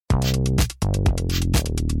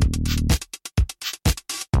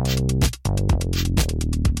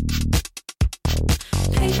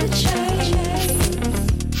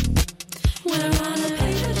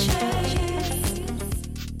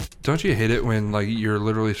Don't you hate it when like you're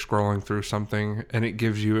literally scrolling through something and it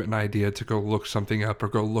gives you an idea to go look something up or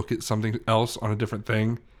go look at something else on a different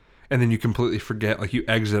thing, and then you completely forget, like you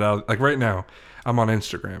exit out. Like right now, I'm on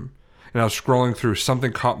Instagram and I was scrolling through,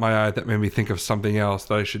 something caught my eye that made me think of something else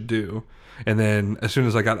that I should do. And then as soon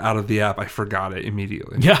as I got out of the app, I forgot it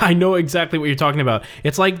immediately. Yeah, I know exactly what you're talking about.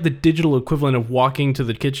 It's like the digital equivalent of walking to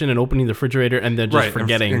the kitchen and opening the refrigerator and then just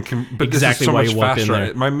forgetting but exactly why you walked in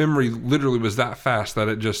there. My memory literally was that fast that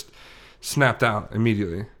it just snapped out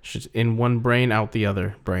immediately. Just in one brain, out the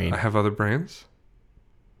other brain. I have other brains?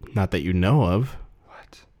 Not that you know of.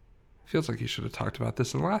 What? Feels like you should have talked about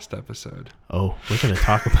this in the last episode. Oh, we're going to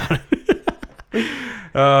talk about it.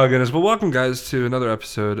 Oh, goodness. Well, welcome, guys, to another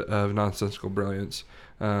episode of Nonsensical Brilliance,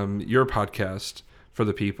 your podcast for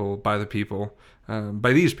the people, by the people,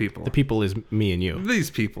 by these people. The people is me and you.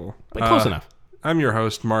 These people. But close enough. I'm your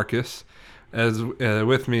host, Marcus, as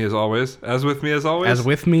with me as always. As with me as always? As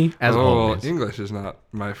with me as always. English is not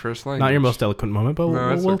my first language. Not your most eloquent moment, but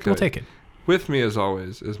No, we'll take it. With me as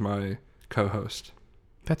always is my co-host.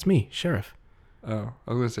 That's me, Sheriff. Oh,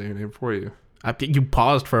 I was going to say your name for you. You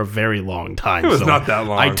paused for a very long time. It was not that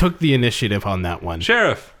long. I took the initiative on that one.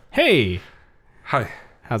 Sheriff. Hey. Hi.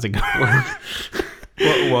 How's it going?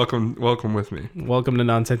 Welcome with me. Welcome to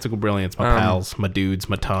Nonsensical Brilliance, my pals, my dudes,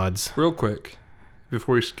 my Todds. Real quick,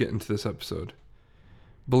 before we get into this episode,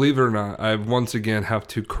 believe it or not, I once again have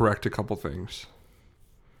to correct a couple things.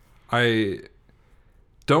 I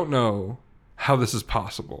don't know how this is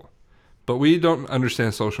possible, but we don't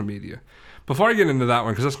understand social media. Before I get into that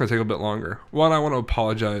one, because that's going to take a bit longer, one, I want to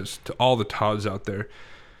apologize to all the Todds out there.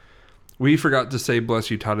 We forgot to say bless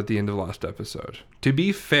you, Todd, at the end of the last episode. To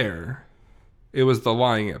be fair, it was the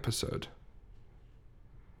lying episode.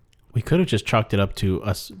 We could have just chalked it up to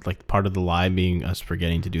us, like part of the lie being us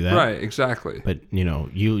forgetting to do that. Right, exactly. But, you know,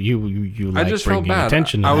 you like I just felt bringing bad.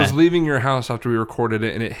 attention to I that. was leaving your house after we recorded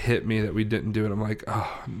it, and it hit me that we didn't do it. I'm like,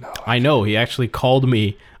 oh, no. I know. He actually called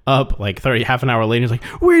me up like half an hour later. He's like,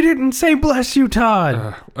 we didn't say bless you,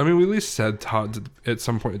 Todd. I mean, we at least said Todd at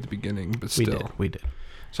some point at the beginning, but still. We did.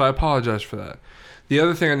 So I apologize for that. The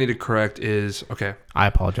other thing I need to correct is, okay. I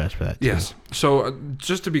apologize for that, too. Yes. So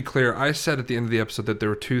just to be clear, I said at the end of the episode that there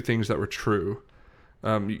were two things that were true.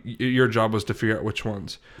 Your job was to figure out which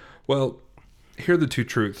ones. Well, here are the two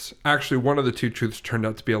truths. Actually, one of the two truths turned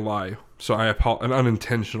out to be a lie. So an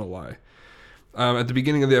unintentional lie. At the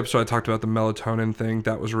beginning of the episode, I talked about the melatonin thing.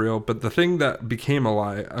 That was real. But the thing that became a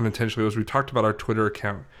lie unintentionally was we talked about our Twitter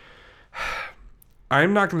account.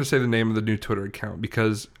 I'm not going to say the name of the new Twitter account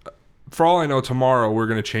because for all I know, tomorrow we're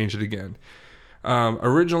going to change it again.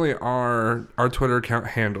 Originally, our Twitter account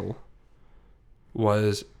handle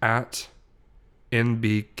was at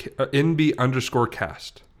NB_cast.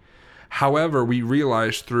 However, we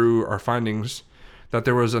realized through our findings that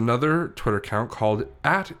there was another Twitter account called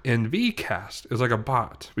at NVcast. It was like a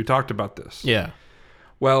bot. We talked about this. Yeah.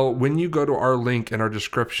 Well, when you go to our link in our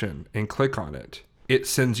description and click on it, it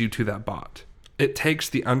sends you to that bot. It takes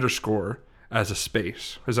the underscore as a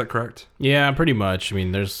space. Is that correct? Yeah, pretty much. I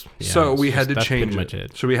mean, there's... Yeah, so we had to change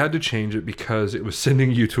it. So we had to change it because it was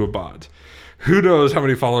sending you to a bot. Who knows how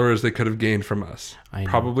many followers they could have gained from us?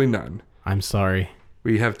 Probably none. I'm sorry.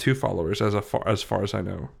 We have 2 followers as far as I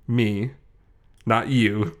know. Me, not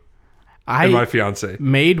you, and my fiance.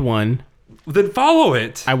 Made one. Then follow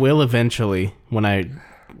it. I will eventually when I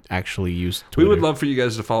actually use Twitter. We would love for you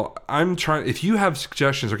guys to follow. If you have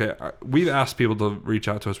suggestions, okay, we've asked people to reach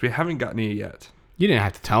out to us. We haven't gotten any yet. You didn't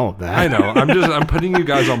have to tell them that. I know. I'm putting you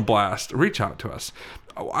guys on blast. Reach out to us.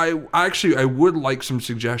 I would like some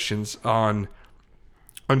suggestions on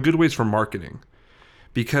good ways for marketing.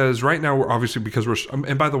 Because right now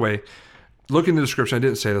and by the way, look in the description. I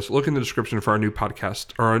didn't say this. Look in the description for our new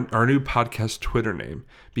podcast or our new podcast Twitter name,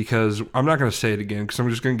 because I'm not going to say it again because I'm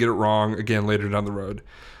just going to get it wrong again later down the road.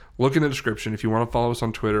 Look in the description if you want to follow us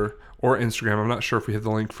on Twitter or Instagram. I'm not sure if we have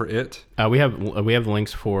the link for it. We have the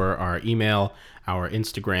links for our email, our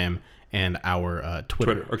Instagram, and our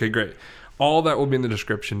Twitter. Okay, great. All that will be in the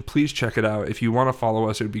description. Please check it out. If you want to follow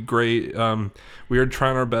us, it would be great. We are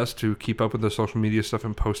trying our best to keep up with the social media stuff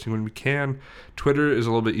and posting when we can. Twitter is a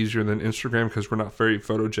little bit easier than Instagram because we're not very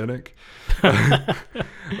photogenic.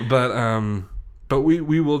 But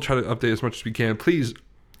we will try to update as much as we can. Please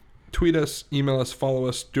tweet us, email us, follow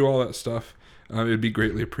us, do all that stuff. It would be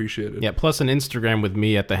greatly appreciated. Yeah, plus an Instagram with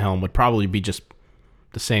me at the helm would probably be just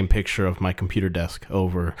the same picture of my computer desk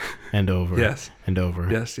over and over and over.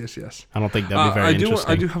 Yes. I don't think that'd be very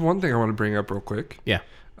interesting. I do have one thing I want to bring up real quick. Yeah.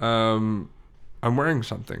 I'm wearing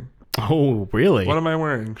something. Oh, really? What am I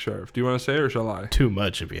wearing, Sheriff? Do you want to say or shall I? Too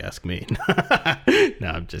much if you ask me. No,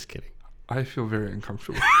 I'm just kidding. I feel very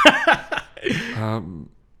uncomfortable.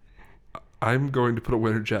 I'm going to put a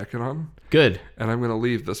winter jacket on. Good. And I'm going to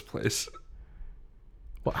leave this place.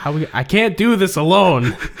 Well, I can't do this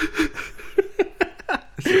alone.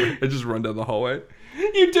 I just run down the hallway.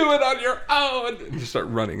 You do it on your own. And just start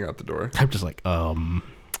running out the door. I'm just like,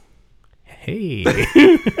 hey.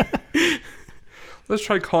 Let's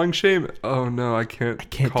try calling Seamus. Oh, no, I can't. I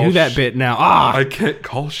can't do that bit now. I can't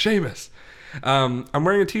call Seamus. I'm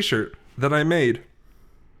wearing a t-shirt that I made.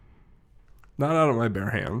 Not out of my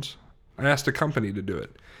bare hands. I asked a company to do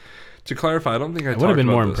it. To clarify, I don't think I talked about this. It would have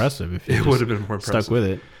been more impressive if you would have been more impressive. Stuck with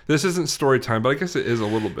it. This isn't story time, but I guess it is a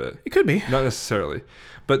little bit. It could be. Not necessarily.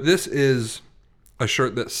 But this is a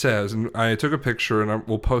shirt that says, and I took a picture and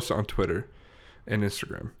we'll post it on Twitter and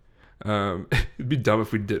Instagram. It'd be dumb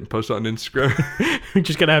if we didn't post it on Instagram. We're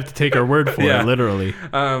just gonna have to take our word for it, literally.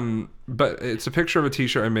 But it's a picture of a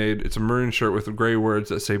t-shirt I made. It's a maroon shirt with gray words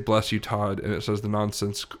that say "Bless you, Todd," and it says the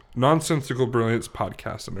Nonsensical Brilliance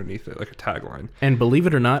Podcast underneath it, like a tagline. And believe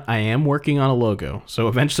it or not, I am working on a logo. So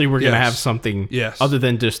eventually we're gonna have something other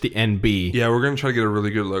than just the NB. Yeah, we're gonna try to get a really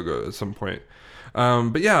good logo at some point.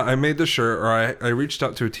 But yeah, I made the shirt, or I reached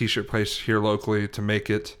out to a t-shirt place here locally to make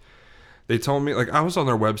it. They told me, like, I was on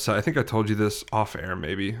their website. I think I told you this off air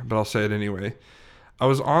maybe, but I'll say it anyway. I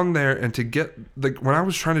was on there, and to get, like, when I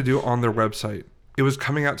was trying to do it on their website, it was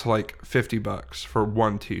coming out to like $50 for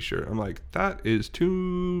one t-shirt. I'm like, that is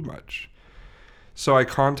too much. So I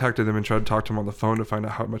contacted them and tried to talk to them on the phone to find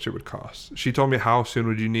out how much it would cost. She told me, how soon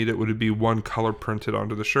would you need it? Would it be one color printed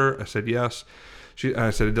onto the shirt? I said, yes. And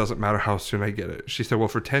I said, it doesn't matter how soon I get it. She said, well,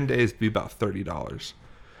 for 10 days, it'd be about $30.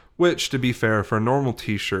 Which, to be fair, for a normal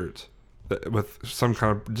t-shirt with some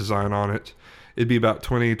kind of design on it, it'd be about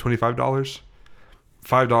 $20, $25.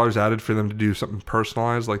 $5 added for them to do something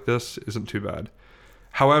personalized like this isn't too bad.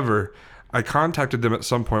 However, I contacted them at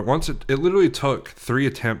some point. Once it literally took 3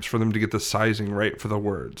 attempts for them to get the sizing right for the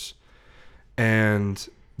words. And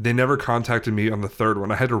they never contacted me on the third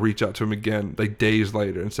one. I had to reach out to them again like days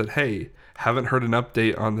later and said, hey, haven't heard an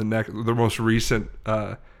update on the most recent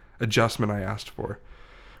adjustment I asked for.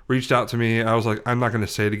 Reached out to me. I was like, I'm not going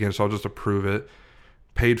to say it again, so I'll just approve it.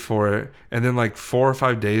 Paid for it. And then like 4 or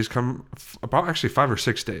 5 days about actually 5 or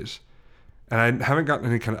 6 days. And I haven't gotten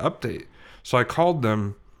any kind of update. So I called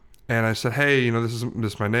them and I said, hey, this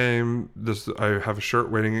is my name. I have a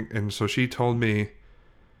shirt waiting. And so she told me,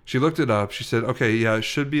 she looked it up. She said, okay, yeah, it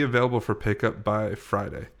should be available for pickup by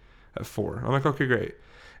Friday at 4. I'm like, okay, great.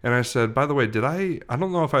 And I said, by the way, I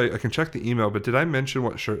don't know if I can check the email, but did I mention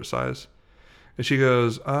what shirt size? And she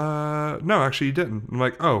goes, no, actually you didn't. I'm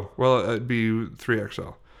like, oh, well, it'd be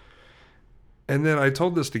 3XL. And then I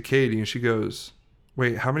told this to Katie, and she goes,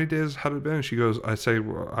 wait, how many days had it been? And she goes, I say,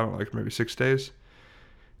 well, I don't know, like maybe 6 days.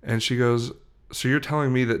 And she goes, so you're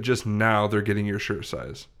telling me that just now they're getting your shirt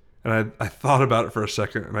size? And I thought about it for a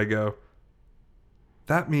second, and I go,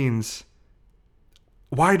 that means,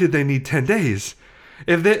 why did they need 10 days?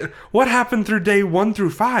 What happened through day 1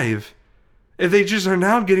 through 5? If they just are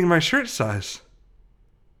now getting my shirt size?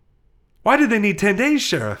 Why did they need 10 days,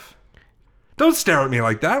 Sheriff? Don't stare at me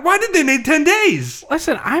like that. Why did they need 10 days?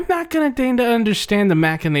 Listen, I'm not going to deign to understand the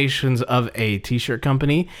machinations of a t-shirt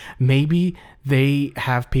company. Maybe they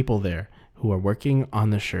have people there who are working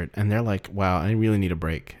on the shirt, and they're like, wow, I really need a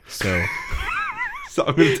break. So, so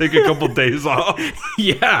I'm going to take a couple days off.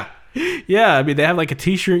 Yeah. Yeah, I mean, they have like a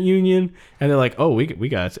t-shirt union, and they're like, oh, we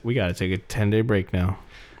got to take a 10-day break now.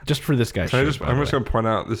 Just for this guy. I'm just going to point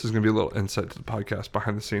out, this is going to be a little insight to the podcast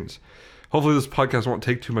behind the scenes. Hopefully this podcast won't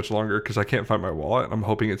take too much longer because I can't find my wallet. I'm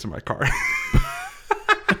hoping it's in my car.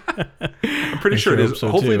 I'm pretty sure it is. So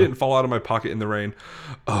hopefully it didn't fall out of my pocket in the rain.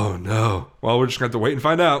 Oh, no. Well, we're just going to have to wait and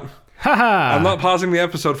find out. I'm not pausing the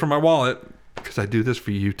episode for my wallet because I do this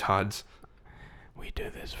for you, Todds. We do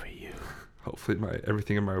this for you. Hopefully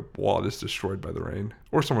everything in my wallet is destroyed by the rain.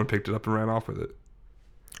 Or someone picked it up and ran off with it.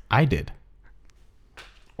 I did.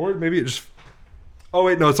 Or maybe it just... Oh,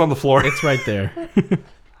 wait, no, it's on the floor. It's right there.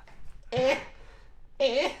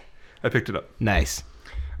 I picked it up. Nice.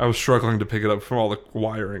 I was struggling to pick it up from all the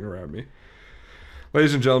wiring around me.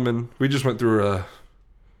 Ladies and gentlemen, we just went through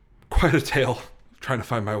quite a tale trying to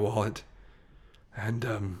find my wallet. And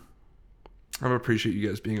I appreciate you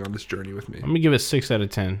guys being on this journey with me. I'm going to give it 6 out of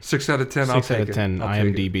 10. 6 out of 10, 6 out of 10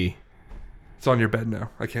 IMDb. It's on your bed now.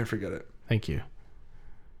 I can't forget it. Thank you.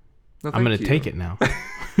 No, I'm going to take it now.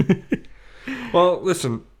 Well,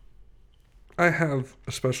 listen. I have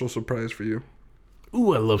a special surprise for you.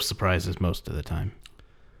 Ooh, I love surprises most of the time.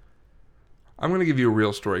 I'm going to give you a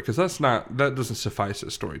real story because that doesn't suffice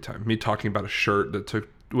as story time. Me talking about a shirt that took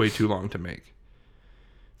way too long to make.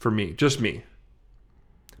 For me, just me.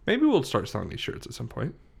 Maybe we'll start selling these shirts at some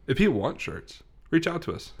point. If people want shirts, reach out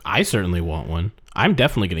to us. I certainly want one. I'm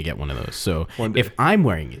definitely going to get one of those. So One day. if I'm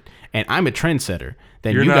wearing it and I'm a trendsetter,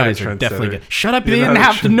 then You're you not a guys are definitely trendsetter. going to... Shut up. You're They didn't not a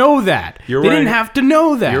have to know that. They You're wearing- didn't have to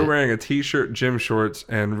know that. You're wearing a t-shirt, gym shorts,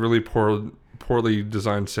 and really poorly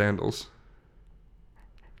designed sandals.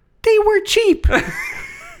 They were cheap.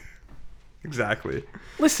 Exactly.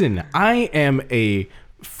 Listen, I am a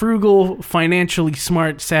frugal, financially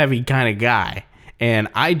smart, savvy kind of guy, and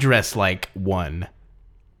I dress like one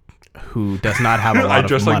who does not have a lot I of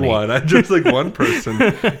dress money. like one. I dress like one person.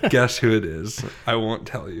 Guess who it is? I won't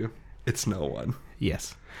tell you. It's no one.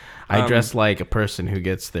 Yes. I dress like a person who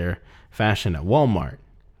gets their fashion at Walmart,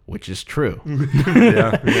 which is true.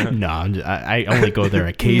 Yeah. No, I only go there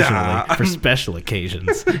occasionally Nah. for special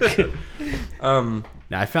occasions.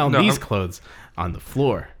 Now, I found No, these clothes on the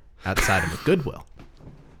floor outside of a Goodwill.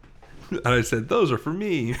 And I said, those are for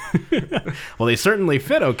me. Well, they certainly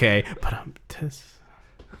fit okay, but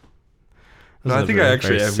No, I think I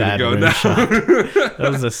actually am going to go now. That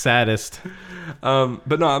was the saddest.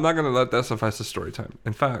 But no, I'm not going to let that suffice as story time.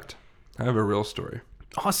 In fact, I have a real story.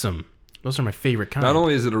 Awesome. Those are my favorite kind. Not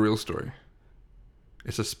only is it a real story,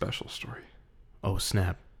 it's a special story. Oh,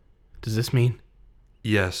 snap. Does this mean?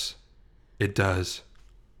 Yes, it does.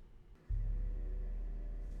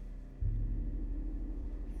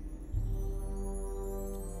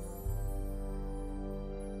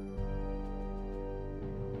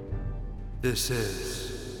 This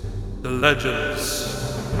is the Legends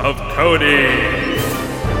of Cody.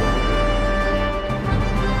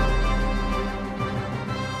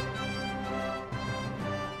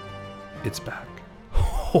 It's back.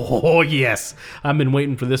 Oh, yes. I've been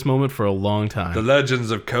waiting for this moment for a long time. The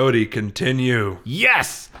Legends of Cody continue.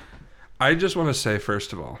 Yes! I just want to say,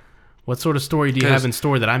 first of all, What sort of story do you have in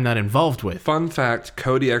store that I'm not involved with? fun fact,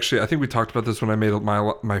 Cody actually, I think we talked about this when I made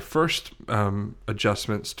my first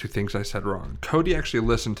adjustments to things I said wrong. Cody actually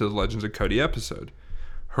listened to the Legends of Cody episode.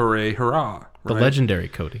 Hooray, hurrah. The right? legendary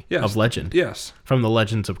Cody Yes. of Legend. Yes. From the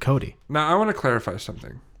Legends of Cody. Now, I want to clarify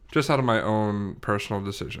something, just out of my own personal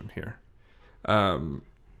decision here.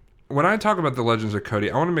 When I talk about the Legends of Cody,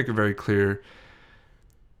 I want to make it very clear.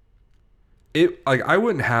 I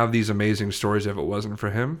wouldn't have these amazing stories if it wasn't for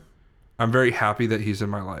him. I'm very happy that he's in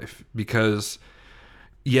my life because,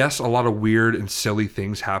 yes, a lot of weird and silly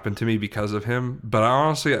things happened to me because of him. But I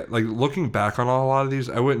honestly, like, looking back on a lot of these,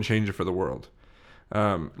 I wouldn't change it for the world.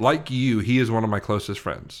 Like you, he is one of my closest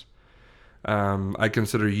friends. I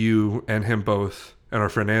consider you and him both, and our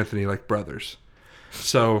friend Anthony, like brothers.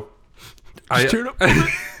 So I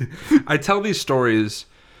tell these stories,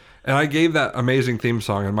 and I gave that amazing theme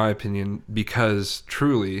song, in my opinion, because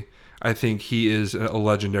truly, I think he is a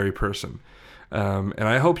legendary person. And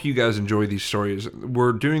I hope you guys enjoy these stories.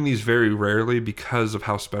 We're doing these very rarely because of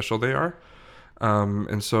how special they are.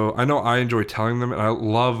 And so I know I enjoy telling them, and I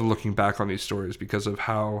love looking back on these stories because of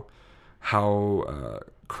how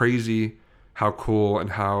crazy, how cool, and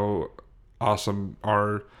how awesome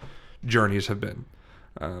our journeys have been.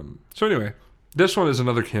 So anyway, this one is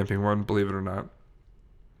another camping one, believe it or not.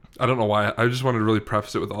 I don't know why. I just wanted to really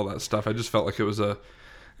preface it with all that stuff. I just felt like it was a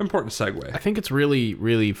important segue. I think it's really,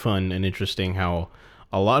 really fun and interesting how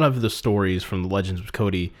a lot of the stories from the Legends of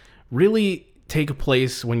Cody really take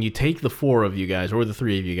place when you take the four of you guys, or the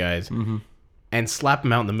three of you guys, and slap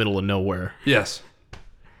them out in the middle of nowhere. Yes.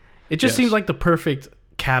 It just Yes. seems like the perfect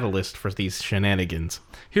catalyst for these shenanigans.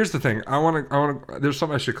 Here's the thing. I want to. There's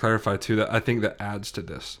something I should clarify too that I think that adds to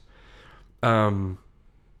this.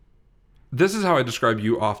 This is how I describe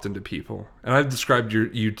you often to people, and I've described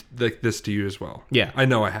you like this to you as well. Yeah. I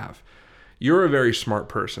know I have. You're a very smart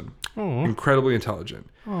person, incredibly intelligent,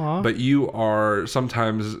 but you are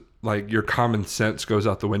sometimes like your common sense goes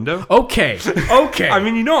out the window. Okay. I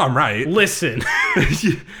mean, you know I'm right. Listen.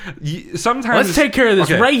 Sometimes Let's take care of this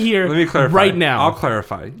right here, Let me clarify. right now. I'll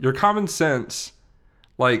clarify. Your common sense,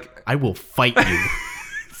 like I will fight you.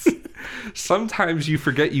 sometimes you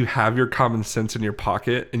forget you have your common sense in your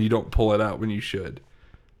pocket and you don't pull it out when you should.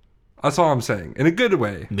 That's all I'm saying, in a good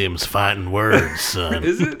way. Them's fighting words, son.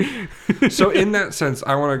 Is it? So in that sense,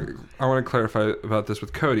 I want to clarify about this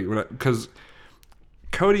with Cody, because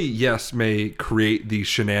Cody, yes, may create these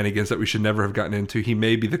shenanigans that we should never have gotten into. He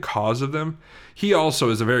may be the cause of them. He also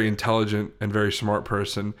is a very intelligent and very smart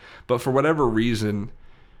person, but for whatever reason,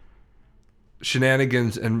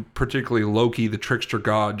 shenanigans, and particularly Loki, the trickster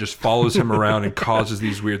god, just follows him around and causes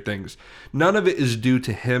these weird things. None of it is due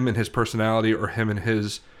to him and his personality or him and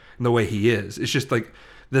the way he is. It's just like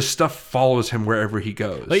this stuff follows him wherever he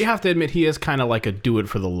goes. But you have to admit, he is kind of like a do it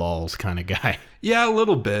for the lulz kind of guy. Yeah, a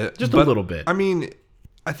little bit. Just a little bit. I mean,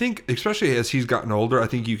 I think, especially as he's gotten older, I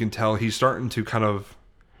think you can tell he's starting to kind of.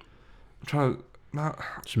 I'm trying to not.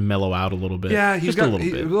 Just mellow out a little bit. Yeah, he's just got a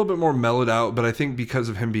little bit. a little bit more mellowed out, but I think because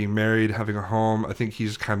of him being married, having a home, I think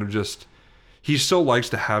he's kind of just. He still likes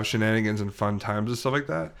to have shenanigans and fun times and stuff like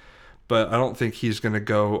that, but I don't think he's going to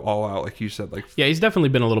go all out like you said. Like, yeah, he's definitely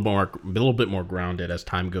been a little bit more grounded as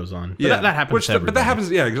time goes on. But yeah, that happens to everybody. But that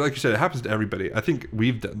happens. Yeah, like you said, it happens to everybody. I think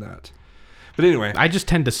we've done that. But anyway, I just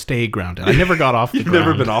tend to stay grounded. I never got off the you've ground.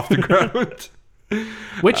 never been off the ground.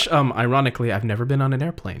 Which, ironically, I've never been on an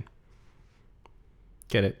airplane.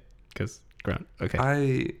 Get it? Because ground.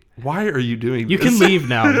 Okay. Why are you doing You this? can leave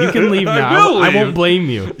now. You can leave now. I won't blame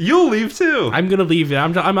you. You'll leave too. I'm gonna leave.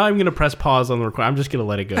 I'm gonna press pause on the record. I'm just gonna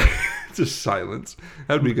let it go. Just silence.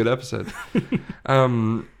 That would be a good episode.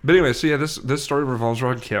 But anyway, so yeah, this story revolves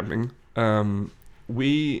around camping.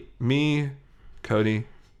 Me, Cody,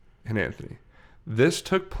 and Anthony. This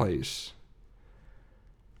took place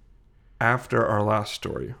after our last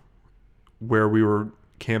story, where we were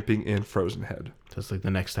camping in Frozen Head. That's like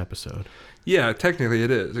the next episode. Yeah, technically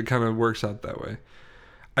it is. It kind of works out that way.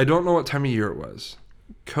 I don't know what time of year it was.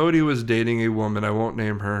 Cody was dating a woman, I won't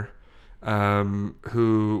name her,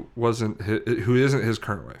 who isn't his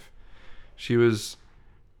current wife. She was,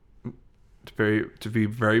 to be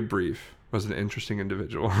very brief, was an interesting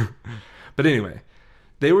individual. But anyway,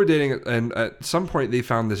 they were dating, and at some point they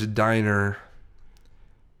found this diner.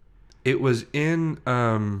 It was in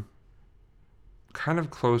kind of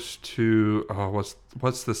close to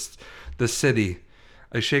what's this, the city.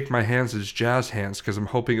 I shake my hands as jazz hands because I'm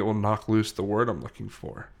hoping it will knock loose the word I'm looking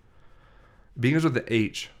for. Begins with the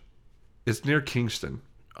H. It's near Kingston.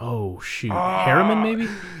 Oh shoot, Harriman maybe?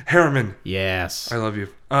 Harriman. Yes. I love you.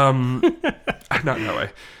 Not that way.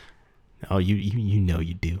 Oh, you know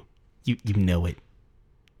you do. You know it.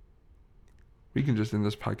 We can just end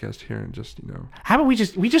this podcast here and just, How about we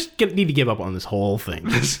just need to give up on this whole thing.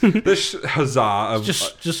 this huzzah of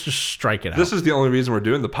just strike it out. This is the only reason we're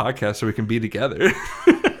doing the podcast, so we can be together.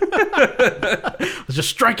 Let's just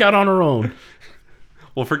strike out on our own.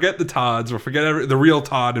 We'll forget the Todds. We'll forget the real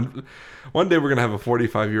Todd. And one day we're gonna have a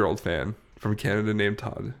 45-year-old fan from Canada named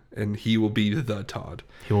Todd, and he will be the Todd.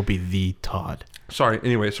 He will be the Todd. Sorry.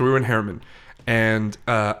 Anyway, so we were in Harriman. And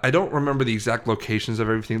I don't remember the exact locations of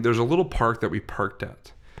everything. There's a little park that we parked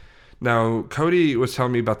at. Now, Cody was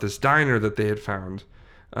telling me about this diner that they had found.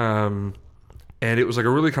 And it was like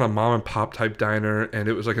a really kind of mom and pop type diner. And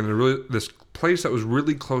it was like in this place that was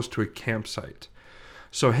really close to a campsite.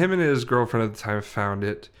 So him and his girlfriend at the time found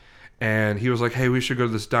it. And he was like, hey, we should go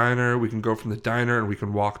to this diner. We can go from the diner and we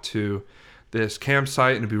can walk to this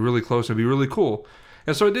campsite. And it'd be really close and it'd be really cool.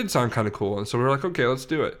 And so it did sound kind of cool. And so we were like, okay, let's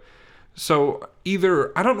do it. So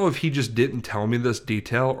either, I don't know if he just didn't tell me this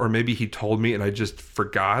detail or maybe he told me and I just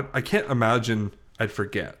forgot. I can't imagine I'd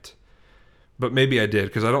forget. But maybe I did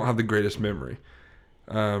because I don't have the greatest memory.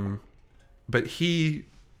 But we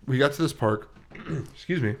got to this park,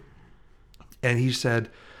 excuse me, and he said,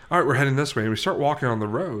 all right, we're heading this way. And we start walking on the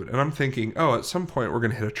road. And I'm thinking, at some point we're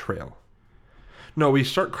going to hit a trail. No, we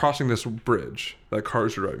start crossing this bridge that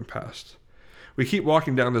cars are driving past. We keep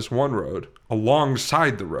walking down this one road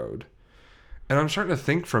alongside the road. And I'm starting to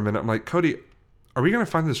think for a minute. I'm like, Cody, are we going to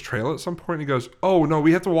find this trail at some point? And he goes, oh, no,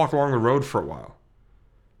 we have to walk along the road for a while.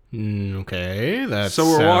 Okay, that's so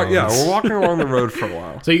we're walking along the road for a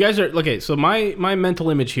while. So you guys are okay. So my mental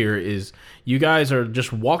image here is you guys are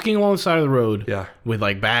just walking along the side of the road, with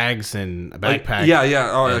like bags and a backpack.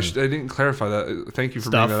 I didn't clarify that. Thank you for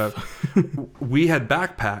bringing that up. We had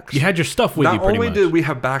backpacks. You had your stuff with you. Pretty much. Not only did we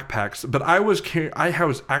have backpacks, but I was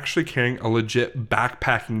actually carrying a legit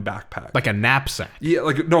backpack, like a knapsack. Yeah,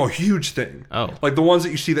 a huge thing. Oh, like the ones that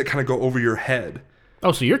you see that kind of go over your head.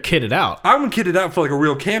 Oh, so you're kitted out. I'm kitted out for like a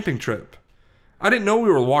real camping trip. I didn't know we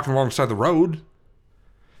were walking alongside the road.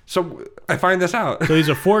 So I find this out. So these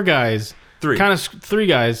are 4 guys. 3. Kind of 3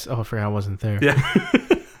 guys. Oh, I forgot I wasn't there. Yeah.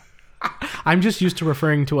 I'm just used to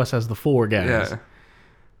referring to us as the 4 guys. Yeah.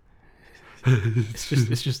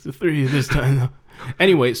 It's just the 3 this time.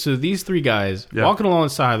 Anyway, so these 3 guys walking along the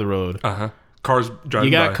side of the road. Cars driving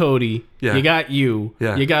You got by. Cody. Yeah. You got you.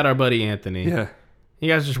 Yeah. You got our buddy Anthony. Yeah. You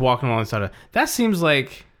guys just walking alongside of that. Seems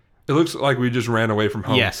like it looks like we just ran away from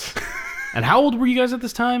home. Yes. And how old were you guys at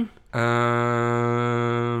this time?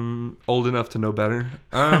 Old enough to know better.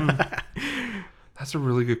 That's a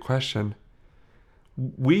really good question.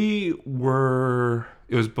 It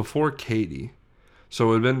was before Katie. So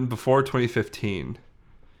it had been before 2015.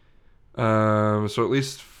 So at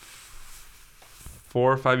least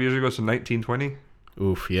 4 or 5 years ago, so 1920.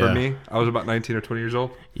 Oof, yeah. For me, I was about 19 or 20 years old.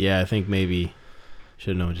 Yeah, I think maybe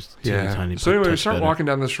Should have known just a teeny tiny. So anyway, we touch start better. walking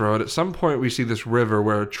down this road. At some point, we see this river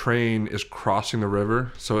where a train is crossing the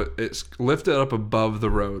river. So it's lifted up above the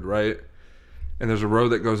road, right? And there's a road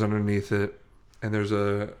that goes underneath it. And there's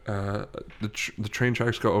the train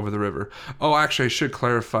tracks go over the river. Oh, actually, I should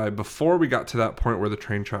clarify. Before we got to that point where the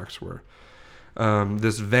train tracks were,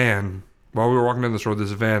 this van, while we were walking down this road, this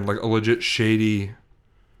van, like a legit shady,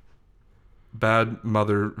 bad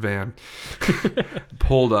mother van,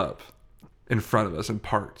 pulled up in front of us and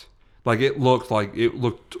parked. Like it looked like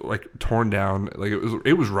torn down. Like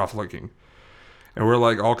it was rough looking. And we're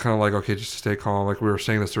like all kind of like, okay, just stay calm. Like we were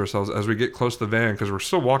saying this to ourselves as we get close to the van because we're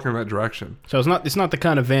still walking in that direction. So it's not the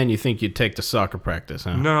kind of van you think you'd take to soccer practice,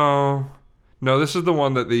 huh? No, this is the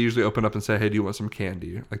one that they usually open up and say, hey, do you want some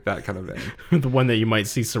candy? Like that kind of van. The one that you might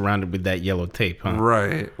see surrounded with that yellow tape, huh?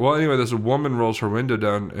 Right. Well, anyway, this woman rolls her window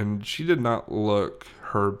down and she did not look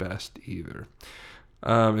her best either.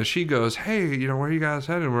 And she goes, hey, where are you guys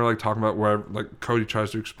headed? And we're like talking about where, like Cody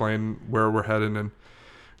tries to explain where we're heading and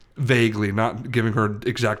vaguely, not giving her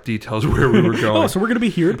exact details where we were going. Oh, so we're going to be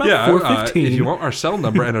here at about 4:15. If you want our cell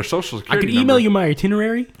number and our social I security could email you my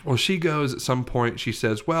itinerary. Well, she goes at some point, she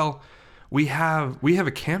says, well, we have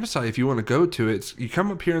a campsite if you want to go to it. You come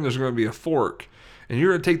up here and there's going to be a fork and you're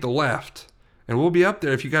going to take the left and we'll be up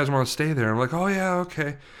there if you guys want to stay there. I'm like, oh yeah,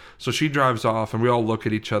 okay. So she drives off and we all look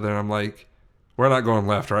at each other and I'm like, we're not going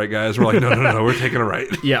left, right, guys? We're like, no, we're taking a right.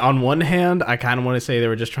 Yeah, on one hand, I kind of want to say they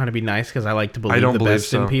were just trying to be nice because I like to believe the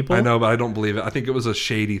best in people. I know, but I don't believe it. I think it was a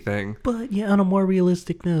shady thing. But yeah, on a more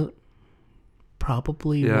realistic note,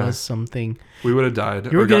 probably was something. We would have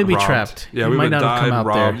died. You were going to be trapped. Yeah, you we might would have not have died, come out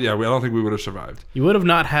robbed. there. Yeah, I don't think we would have survived. You would have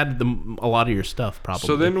not had a lot of your stuff, probably.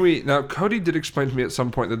 So then now Cody did explain to me at some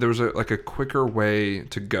point that there was a quicker way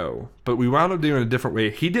to go, but we wound up doing a different way.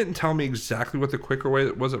 He didn't tell me exactly what the quicker way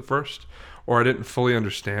was at first, or I didn't fully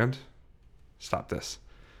understand. Stop this.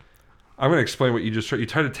 I'm going to explain what you just tried. You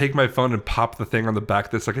tried to take my phone and pop the thing on the back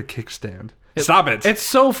that's like a kickstand. Stop it. It's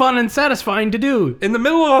so fun and satisfying to do. In the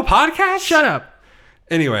middle of a podcast? Shut up.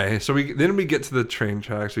 Anyway, so we get to the train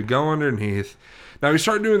tracks. We go underneath. Now we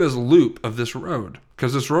start doing this loop of this road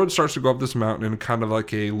because this road starts to go up this mountain in kind of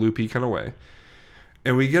like a loopy kind of way.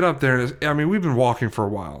 And we get up there, and we've been walking for a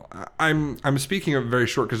while. I'm speaking of very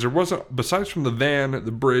short because there wasn't, besides from the van,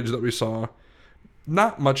 the bridge that we saw,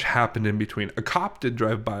 not much happened in between. A cop did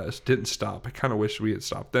drive by us, didn't stop. I kind of wish we had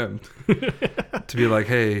stopped them to be like,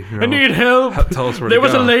 hey, I need help. Tell us where there to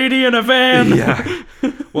was go. a lady in a van. Yeah.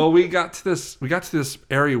 Well, we got to this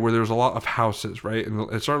area where there was a lot of houses, right?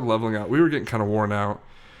 And it started leveling out. We were getting kind of worn out.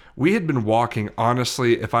 We had been walking,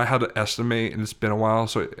 honestly, if I had to estimate, and it's been a while,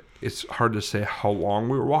 so it's hard to say how long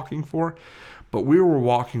we were walking for, but we were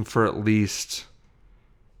walking for at least,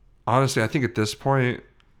 honestly, I think at this point,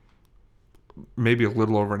 maybe a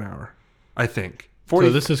little over an hour. I think. 40.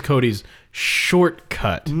 So this is Cody's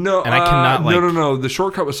shortcut. No, and I cannot no. The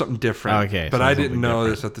shortcut was something different. Okay, but so I it's didn't something know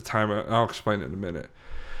different. this at the time. I'll explain it in a minute.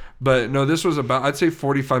 But no, this was about, I'd say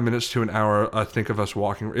 45 minutes to an hour, I think, of us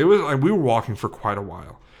walking. We were walking for quite a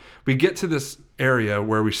while. We get to this area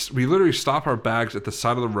where we literally stop our bags at the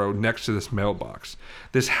side of the road next to this mailbox.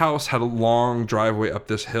 This house had a long driveway up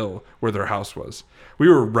this hill where their house was. We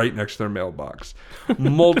were right next to their mailbox.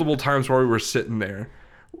 Multiple times while we were sitting there,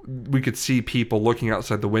 we could see people looking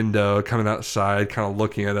outside the window, coming outside, kind of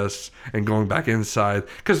looking at us and going back inside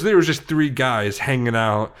because there was just three guys hanging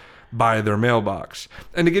out by their mailbox.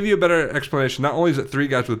 And to give you a better explanation, not only is it three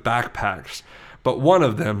guys with backpacks, but one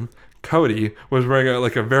of them, Cody, was wearing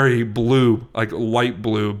a very blue, like light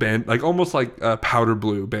blue band, like almost like a powder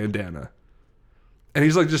blue bandana. And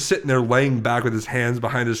he's like just sitting there laying back with his hands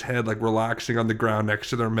behind his head, like relaxing on the ground next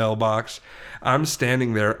to their mailbox. I'm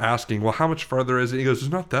standing there asking, well, how much further is it? He goes,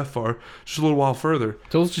 it's not that far, just a little while further.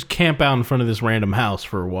 So let's just camp out in front of this random house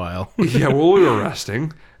for a while. Yeah, well, we were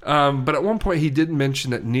resting. But at one point he did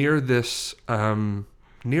mention that near this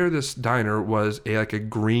diner was a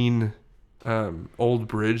green old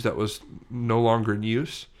bridge that was no longer in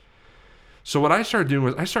use. So what I started doing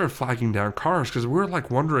was I started flagging down cars because we were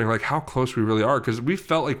wondering how close we really are because we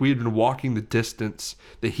felt like we had been walking the distance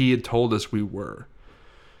that he had told us we were.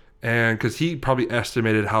 And because he probably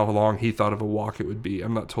estimated how long he thought of a walk it would be.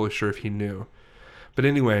 I'm not totally sure if he knew. But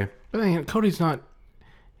anyway. But Cody's not...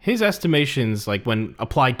 His estimations, when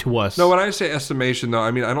applied to us... No, when I say estimation, though, I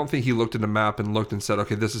mean, I don't think he looked at the map and looked and said,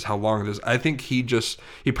 okay, this is how long it is. I think he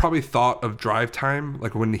probably thought of drive time,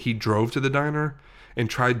 when he drove to the diner, and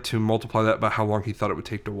tried to multiply that by how long he thought it would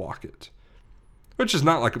take to walk it. Which is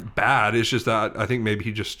not, bad. It's just that I think maybe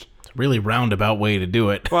he just... It's a really roundabout way to do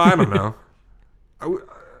it. Well, I don't know.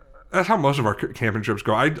 That's how most of our camping trips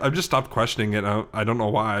go. I've just stopped questioning it. I don't know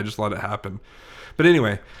why. I just let it happen. But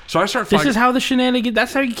anyway, so I start flagging. This is how the shenanigans.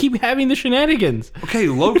 That's how you keep having the shenanigans. Okay,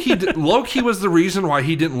 Loki was the reason why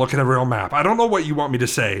he didn't look at a real map. I don't know what you want me to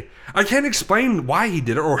say. I can't explain why he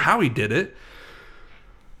did it or how he did it.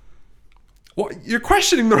 Well, you're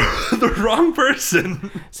questioning the wrong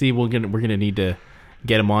person. See, we're gonna need to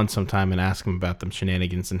get him on sometime and ask him about them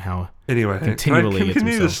shenanigans and how anyway continually can I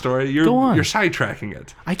continue the story. Go on. You're sidetracking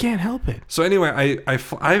it. I can't help it. So anyway, I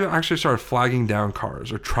actually started flagging down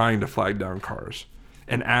cars or trying to flag down cars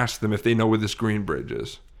and ask them if they know where this green bridge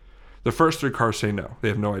is. The first 3 cars say no. They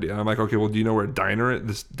have no idea. I'm like, okay, well, do you know where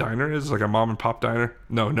this diner is? Like a mom and pop diner?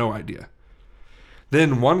 No idea.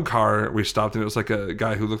 Then one car we stopped and it was like a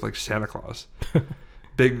guy who looked like Santa Claus.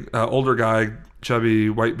 Big, older guy, chubby,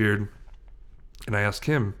 white beard. And I asked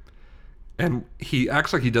him, and he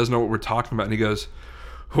acts like he doesn't know what we're talking about. And he goes,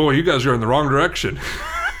 "Oh, you guys are in the wrong direction."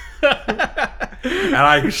 And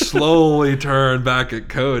I slowly turn back at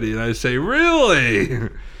Cody and I say, "Really?"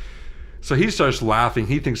 So he starts laughing.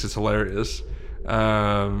 He thinks it's hilarious.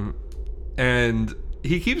 And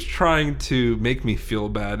he keeps trying to make me feel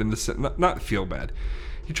bad in the not feel bad.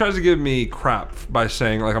 He tries to give me crap by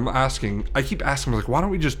saying, like, I keep asking him, like, why don't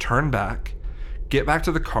we just turn back, get back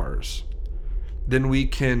to the cars, then we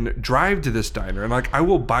can drive to this diner, and like, I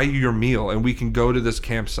will buy you your meal and we can go to this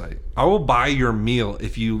campsite. I will buy your meal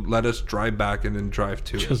if you let us drive back and then drive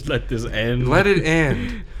to it. Just let this end. Let it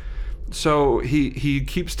end. So he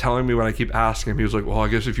keeps telling me when I keep asking him, he was like, well, I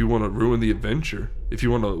guess if you want to ruin the adventure, if you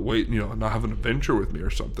want to wait, not have an adventure with me or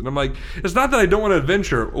something. I'm like, it's not that I don't want an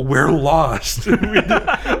adventure. We're lost. we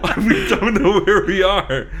don't know where we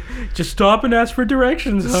are. Just stop and ask for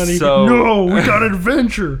directions, honey. No, we got an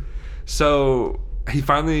adventure. So he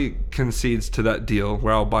finally concedes to that deal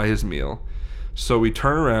where I'll buy his meal. So we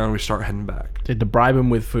turn around, we start heading back. Did to bribe him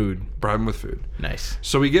with food. Bribe him with food. Nice.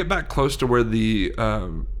 So we get back close to where the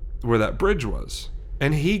where that bridge was,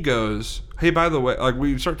 and he goes, "Hey, by the way," like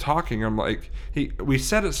we start talking. I'm like, we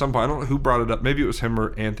said at some point, I don't know who brought it up. Maybe it was him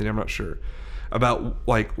or Anthony. I'm not sure. About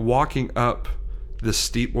like walking up the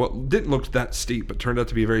steep. Well, it didn't look that steep, but turned out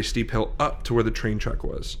to be a very steep hill up to where the train track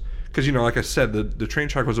was. Because, like I said, the train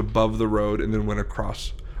track was above the road and then went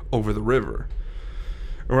across over the river.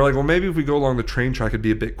 And we're like, well, maybe if we go along the train track, it'd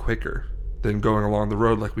be a bit quicker than going along the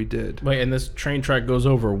road like we did. Wait, and this train track goes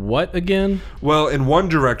over what again? Well, in one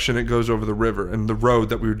direction, it goes over the river and the road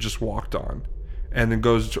that we just walked on, and then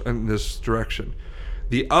goes in this direction.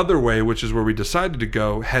 The other way, which is where we decided to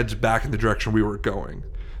go, heads back in the direction we were going.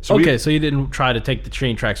 So so you didn't try to take the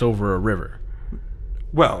train tracks over a river?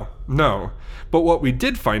 Well, no. But what we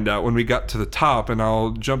did find out when we got to the top, and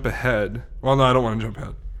I'll jump ahead. Well, no, I don't want to jump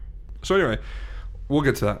ahead. So anyway, we'll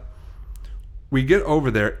get to that. We get over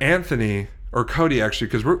there, Anthony, or Cody actually,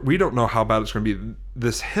 because we don't know how bad it's going to be.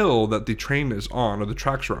 This hill that the train is on, or the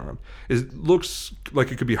tracks are on, looks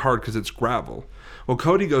like it could be hard because it's gravel. Well,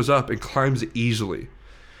 Cody goes up and climbs it easily.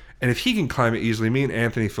 And if he can climb it easily, me and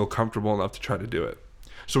Anthony feel comfortable enough to try to do it.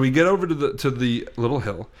 So we get over to the little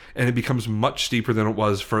hill, and it becomes much steeper than it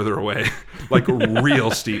was further away, like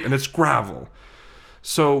real steep, and it's gravel.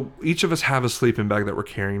 So each of us have a sleeping bag that we're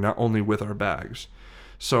carrying, not only with our bags.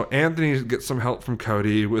 So Anthony gets some help from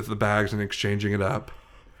Cody with the bags and exchanging it up,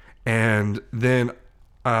 and then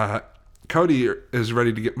Cody is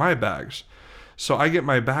ready to get my bags. So I get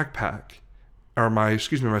my backpack, or my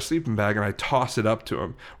sleeping bag, and I toss it up to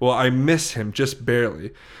him. Well, I miss him just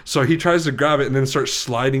barely. So he tries to grab it and then starts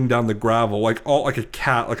sliding down the gravel, like a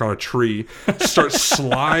cat, like on a tree. Starts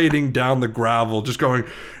sliding down the gravel, just going,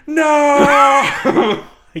 no!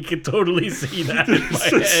 I can totally see that in my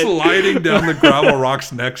head. Sliding down the gravel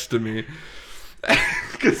rocks next to me.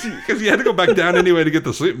 Because he had to go back down anyway to get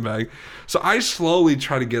the sleeping bag. So I slowly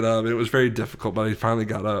try to get up, and it was very difficult, but I finally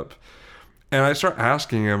got up. And I start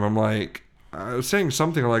asking him, I'm like, I was saying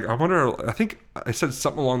something like, I think I said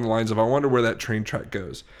something along the lines of, I wonder where that train track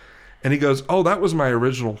goes. And he goes, oh, that was my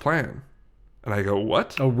original plan. And I go,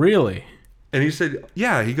 what? Oh, really? And he said,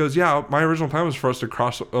 yeah. He goes, yeah, my original plan was for us to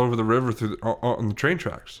cross over the river on the train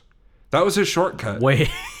tracks. That was his shortcut. Wait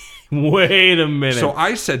a minute. So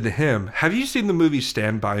I said to him, have you seen the movie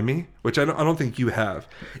Stand By Me? Which I don't think you have.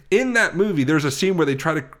 In that movie, there's a scene where they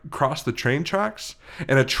try to cross the train tracks,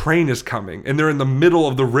 and a train is coming, and they're in the middle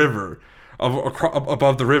of the river.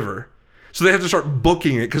 Above the river, so they have to start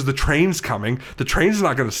booking it because the train's coming. The train's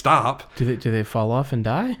not going to stop. Do they fall off and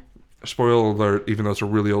die? Spoiler alert! Even though it's a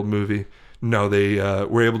really old movie, no, they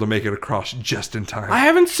were able to make it across just in time. I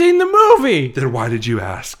haven't seen the movie. Then why did you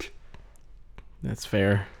ask? That's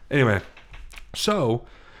fair. Anyway, so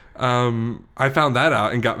I found that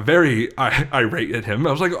out and got very irate at him.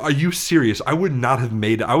 I was like, are you serious? I would not have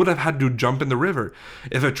made it. I would have had to jump in the river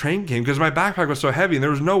if a train came because my backpack was so heavy and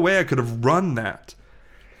there was no way I could have run that.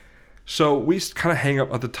 So we kind of hang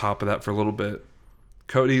up at the top of that for a little bit.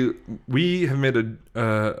 Cody, we have made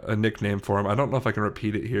a nickname for him. I don't know if I can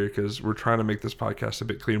repeat it here because we're trying to make this podcast a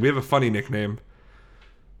bit clean. We have a funny nickname.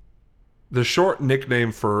 The short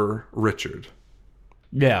nickname for Richard.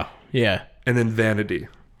 Yeah. And then Vanity.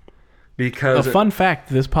 Because fun fact,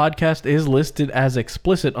 this podcast is listed as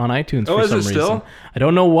explicit on iTunes for some reason. Still? I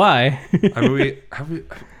don't know why. I mean,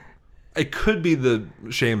 it could be the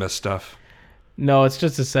Seamus stuff. No, it's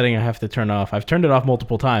just a setting I have to turn off. I've turned it off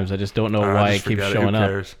multiple times. I just don't know why it keeps showing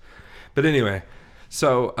up. But anyway,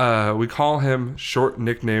 so we call him short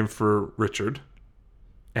nickname for Richard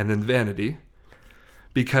and then Vanity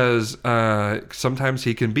because sometimes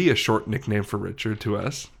he can be a short nickname for Richard to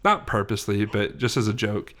us. Not purposely, but just as a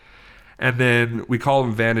joke. And then we call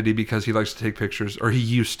him Vanity because he likes to take pictures, or he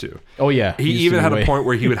used to. Oh yeah, he even had a point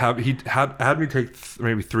where he had me take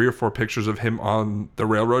maybe 3 or 4 pictures of him on the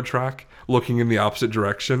railroad track, looking in the opposite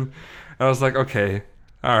direction. And I was like, okay,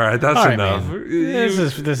 all right, that's enough. This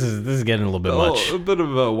is getting a little bit much. A bit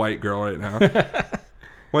of a white girl right now.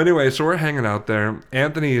 Well, anyway, so we're hanging out there.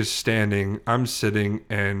 Anthony is standing, I'm sitting,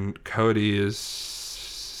 and Cody is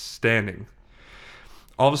standing.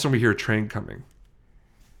 All of a sudden, we hear a train coming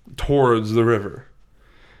towards the river.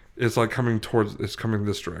 It's like coming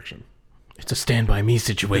this direction. It's a Stand By Me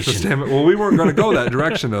situation. Well, we weren't going to go that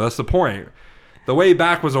direction though. That's the point. The way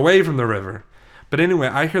back was away from the river. But anyway,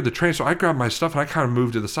 I hear the train, so I grabbed my stuff and I kind of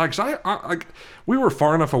moved to the side because we were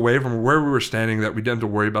far enough away from where we were standing that we didn't have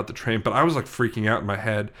to worry about the train. But I was like freaking out in my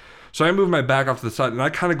head, so I moved my back off to the side and I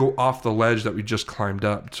kind of go off the ledge that we just climbed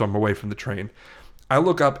up, so I'm away from the train. I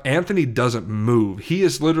look up. Anthony doesn't move. He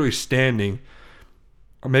is literally standing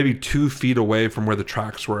maybe 2 feet away from where the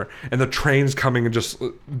tracks were, and the train's coming and just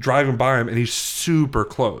driving by him, and he's super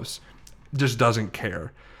close, just doesn't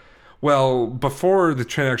care. Well, before the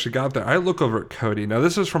train actually got there, I look over at Cody. Now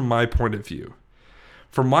this is from my point of view.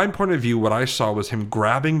 From my point of view, what I saw was him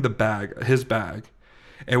grabbing his bag,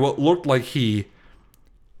 and what looked like okay,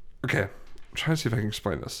 I'm trying to see if I can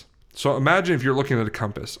explain this. So imagine if you're looking at a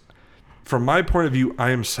compass. From my point of view,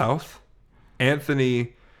 I am south.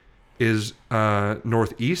 Anthony is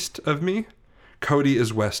northeast of me. Cody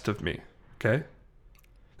is west of me. Okay?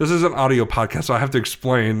 This is an audio podcast, so I have to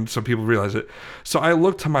explain so people realize it. So I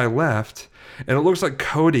look to my left, and it looks like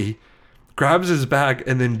Cody grabs his bag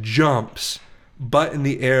and then jumps, butt in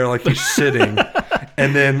the air like he's sitting,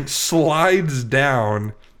 and then slides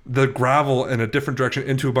down the gravel in a different direction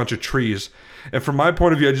into a bunch of trees. And from my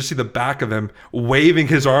point of view, I just see the back of him waving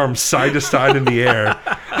his arms side to side in the air.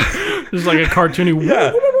 It's like a cartoony...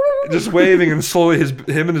 Yeah. Just waving, and slowly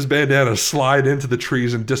him and his bandana slide into the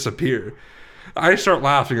trees and disappear. I start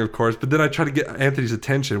laughing, of course, but then I try to get Anthony's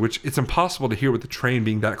attention, which it's impossible to hear with the train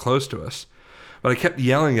being that close to us. But I kept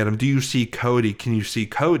yelling at him, "Do you see Cody? Can you see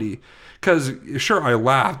Cody?" Because sure, I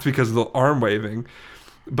laughed because of the arm waving,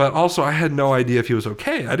 but also I had no idea if he was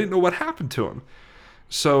okay. I didn't know what happened to him.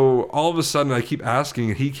 So all of a sudden I keep asking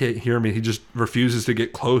and he can't hear me. He just refuses to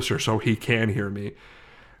get closer so he can hear me.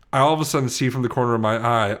 I all of a sudden see from the corner of my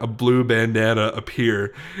eye a blue bandana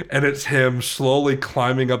appear, and it's him slowly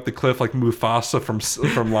climbing up the cliff like Mufasa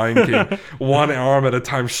from Lion King, one arm at a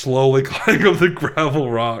time, slowly climbing up the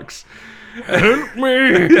gravel rocks. Help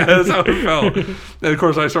me! Yeah, that's how it felt. And of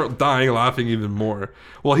course, I start dying laughing even more.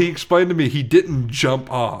 Well, he explained to me he didn't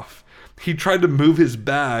jump off. He tried to move his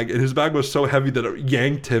bag, and his bag was so heavy that it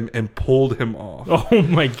yanked him and pulled him off. Oh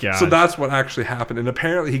my god! So that's what actually happened, and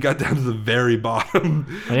apparently he got down to the very bottom,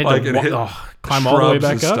 like and hit climb all the way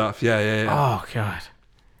back up. Stuff. Yeah. Oh god!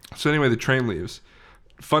 So anyway, the train leaves.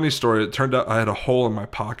 Funny story. It turned out I had a hole in my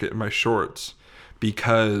pocket in my shorts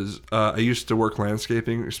because I used to work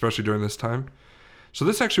landscaping, especially during this time. So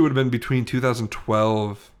this actually would have been between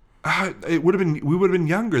 2012. We would have been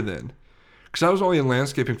younger then. Because I was only in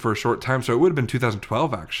landscaping for a short time, so it would have been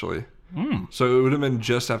 2012, actually. So it would have been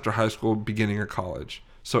just after high school, beginning of college.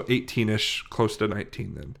 So 18-ish, close to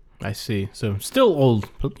 19 then. I see. So still old,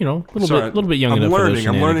 but, a little bit young enough.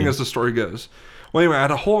 I'm learning as the story goes. Well, anyway, I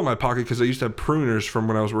had a hole in my pocket because I used to have pruners from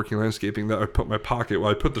when I was working landscaping that I put in my pocket.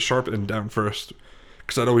 Well, I put the sharp end down first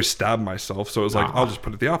because I'd always stab myself. So it was like, I'll just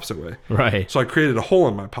put it the opposite way. Right. So I created a hole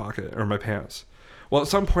in my pocket, or my pants. Well, at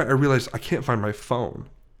some point, I realized I can't find my phone.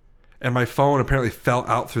 And my phone apparently fell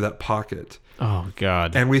out through that pocket. Oh,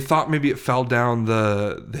 God. And we thought maybe it fell down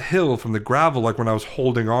the hill from the gravel, like when I was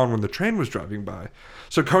holding on when the train was driving by.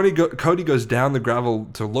 So Cody goes down the gravel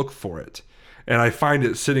to look for it. And I find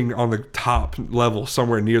it sitting on the top level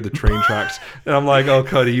somewhere near the train tracks. And I'm like, oh,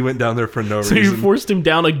 Cody, you went down there for no reason. So you forced him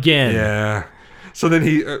down again. Yeah. So then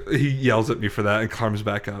he yells at me for that and climbs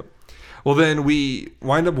back up. Well, then we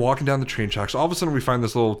wind up walking down the train tracks. All of a sudden, we find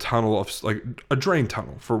this little tunnel of like a drain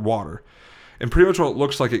tunnel for water. And pretty much what it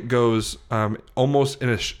looks like, it goes almost in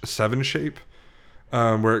a 7 shape.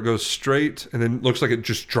 Where it goes straight and then looks like it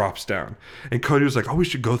just drops down. And Cody was like, oh, we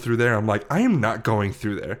should go through there. I'm like, I am not going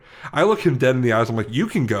through there. I look him dead in the eyes. I'm like, you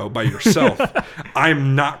can go by yourself.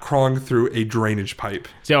 I'm not crawling through a drainage pipe.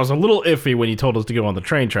 See, I was a little iffy when you told us to go on the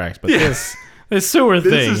train tracks, but this sewer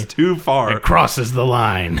thing. This is too far. It crosses the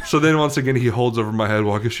line. So then once again, he holds over my head.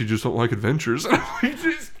 Well, I guess you just don't like adventures. And I'm like,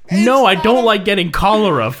 no, I don't like getting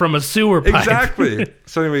cholera from a sewer pipe. Exactly.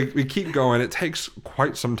 So anyway, we keep going. It takes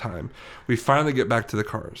quite some time. We finally get back to the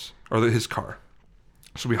cars, or his car.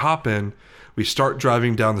 So we hop in. We start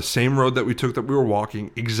driving down the same road that we took that we were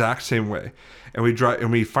walking, exact same way. And we drive, and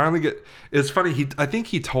we finally get. It's funny. I think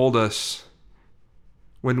he told us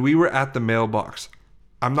when we were at the mailbox.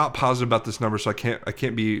 I'm not positive about this number, so I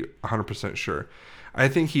can't be 100% sure. I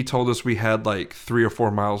think he told us we had like 3 or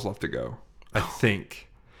 4 miles left to go. I think.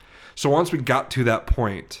 So once we got to that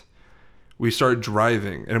point, we started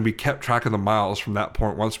driving, and we kept track of the miles from that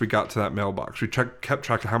point. Once we got to that mailbox, we kept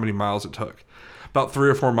track of how many miles it took. About 3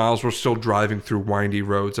 or 4 miles, we're still driving through windy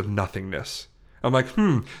roads of nothingness. I'm like,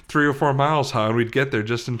 3 or 4 miles, huh? And we'd get there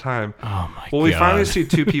just in time. Oh my God. Well, we finally see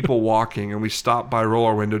 2 people walking, and we stop by, roll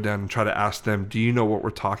our window down, and try to ask them, do you know what we're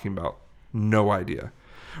talking about? No idea.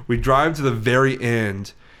 We drive to the very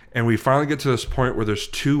end, and we finally get to this point where there's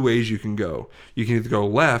 2 ways you can go. You can either go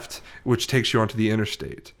left, which takes you onto the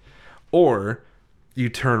interstate, or you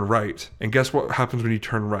turn right. And guess what happens when you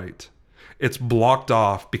turn right? It's blocked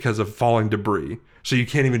off because of falling debris. So you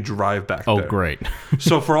can't even drive back there. Oh, great.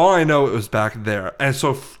 So for all I know, it was back there. And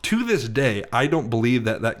so to this day, I don't believe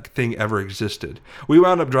that thing ever existed. We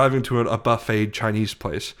wound up driving to a buffet Chinese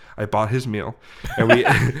place. I bought his meal, and we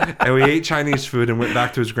and we ate Chinese food and went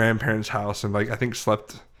back to his grandparents' house, and I think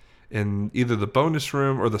slept in either the bonus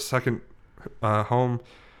room or the second home,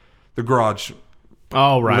 the garage.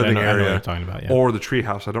 Oh, right. Living I know what area, you're talking about. Yeah. Or the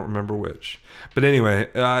treehouse. I don't remember which. But anyway,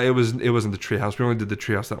 it wasn't the treehouse. We only did the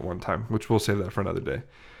treehouse that one time, which we'll save that for another day.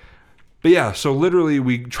 But yeah, so literally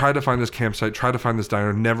we try to find this campsite, try to find this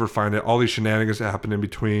diner, never find it. All these shenanigans that happen in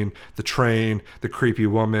between, the train, the creepy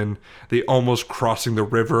woman, the almost crossing the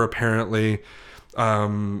river apparently.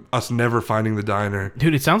 Us never finding the diner.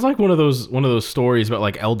 Dude, it sounds like one of those stories about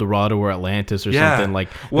like El Dorado or Atlantis or something, like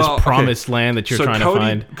this promised land that you're trying to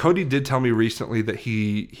find. Cody did tell me recently that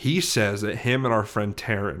he says that him and our friend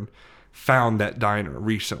Taryn found that diner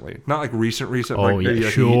recently. Not like recent. Oh, like, yeah,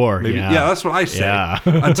 sure. Yeah, that's what I say. Yeah.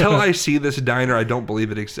 Until I see this diner, I don't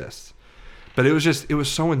believe it exists. But it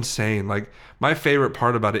was so insane. Like, my favorite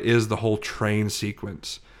part about it is the whole train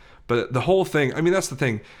sequence. But the whole thing, I mean, that's the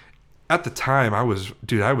thing. At the time,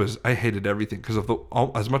 I hated everything because of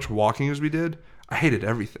as much walking as we did. I hated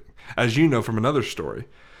everything, as you know from another story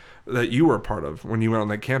that you were a part of when you went on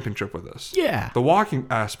that camping trip with us. Yeah, the walking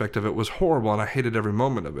aspect of it was horrible, and I hated every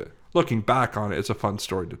moment of it. Looking back on it, it's a fun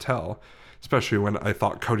story to tell. Especially when I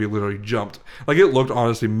thought Cody literally jumped. Like, it looked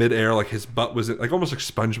honestly midair, like his butt was like almost like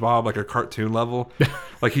SpongeBob, like a cartoon level.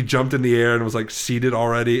 Like he jumped in the air and was like seated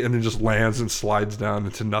already, and then just lands and slides down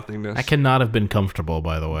into nothingness. I cannot have been comfortable,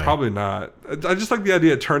 by the way. Probably not. I just like the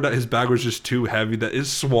idea. It turned out his bag was just too heavy that it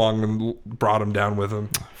swung and brought him down with him.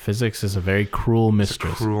 Physics is a very cruel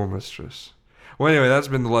mistress. It's a cruel mistress. Well, anyway, that's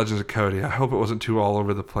been the Legends of Cody. I hope it wasn't too all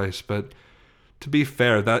over the place, but to be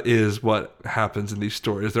fair, that is what happens in these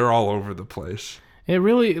stories. They're all over the place. It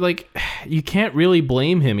really, like, you can't really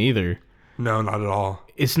blame him either. No, not at all.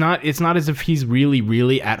 It's not as if he's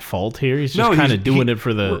really at fault here. He's just kind of doing it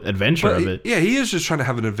for the adventure of it. Yeah, he is just trying to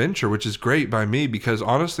have an adventure, which is great by me because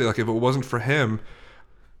honestly, like, if it wasn't for him,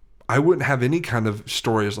 I wouldn't have any kind of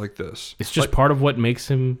stories like this. It's just part of what makes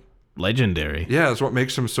him legendary. Yeah, it's what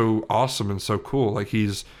makes him so awesome and so cool. Like,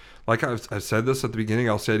 he's... Like I've said this at the beginning,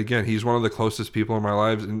 I'll say it again. He's one of the closest people in my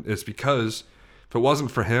lives, and it's because if it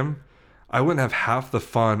wasn't for him, I wouldn't have half the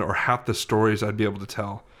fun or half the stories I'd be able to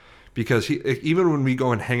tell. Because even when we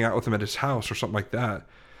go and hang out with him at his house or something like that,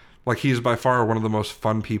 like, he's by far one of the most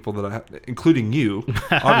fun people that I have, including you,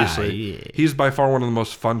 obviously. Yeah. He's by far one of the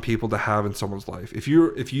most fun people to have in someone's life. If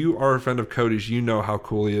you are a friend of Cody's, you know how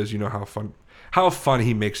cool he is. You know how fun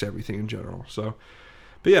he makes everything in general. So.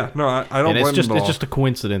 But yeah, no, I don't blame him at all. It's just a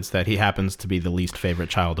coincidence that he happens to be the least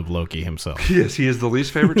favorite child of Loki himself. Yes, he is the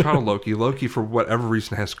least favorite child of Loki. Loki, for whatever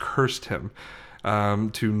reason, has cursed him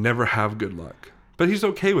to never have good luck. but he's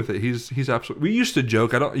okay with it. He's absolutely. We used to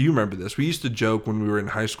joke. You remember this? We used to joke when we were in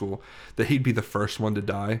high school that he'd be the first one to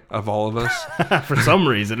die of all of us. For some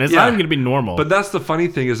reason, it's not even going to be normal. But that's the funny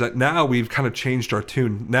thing is that now we've kind of changed our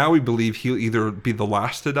tune. Now we believe he'll either be the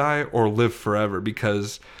last to die or live forever,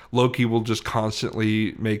 because Loki will just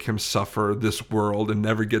constantly make him suffer this world and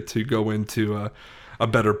never get to go into a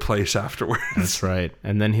better place afterwards. That's right.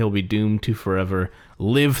 And then he'll be doomed to forever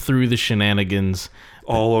live through the shenanigans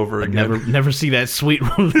all over again. Never see that sweet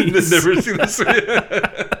release. Never see that sweet.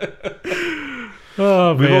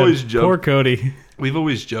 Oh, man. We've always joked. Poor Cody. We've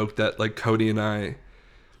always joked that, like, Cody and I,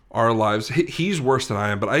 our lives, he's worse than I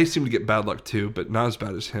am, but I seem to get bad luck too, but not as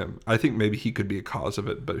bad as him. I think maybe he could be a cause of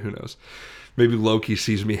it, but who knows? Maybe Loki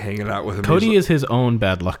sees me hanging out with him. Cody is his own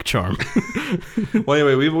bad luck charm. Well,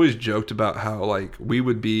 anyway, we've always joked about how, like, we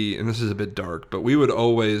would be, and this is a bit dark, but we would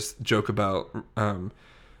always joke about,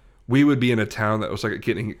 we would be in a town that was, like,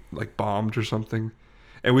 getting, like, bombed or something,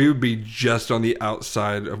 and we would be just on the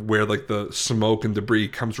outside of where, like, the smoke and debris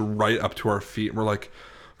comes right up to our feet, and we're like,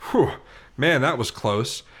 whew, man, that was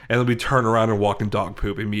close. And then we turn around and walk in dog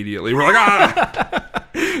poop immediately. We're like, ah,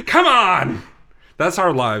 come on. That's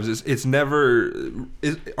our lives.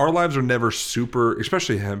 Our lives are never super,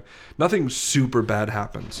 especially him. Nothing super bad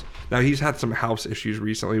happens. Now, he's had some house issues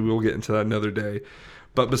recently. We'll get into that another day.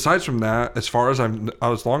 But besides from that, as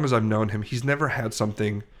long as I've known him, he's never had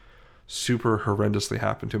something super horrendously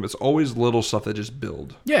happen to him. It's always little stuff that just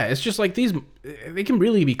build. Yeah, it's just like they can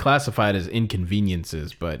really be classified as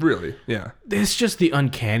inconveniences, but really, yeah, it's just the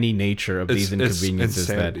uncanny nature of these inconveniences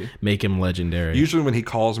that make him legendary. Usually when he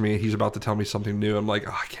calls me, he's about to tell me something new. I'm like,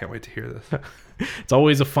 oh, I can't wait to hear this. It's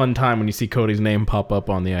always a fun time when you see Cody's name pop up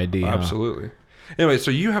on the ID. Absolutely. Huh? Anyway,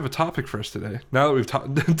 so you have a topic for us today. Now that we've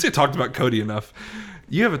talked about Cody enough,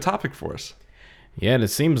 you have a topic for us. Yeah, and it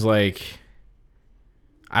seems like,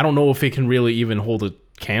 I don't know if it can really even hold a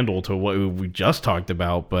candle to what we just talked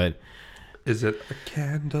about, but... Is it a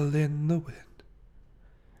candle in the wind?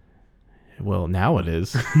 Well, now it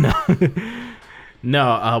is. No.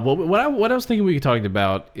 What I was thinking we could talk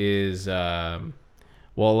about is...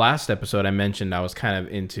 last episode I mentioned I was kind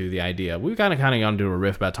of into the idea. We kind of got into a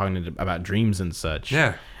riff about talking about dreams and such.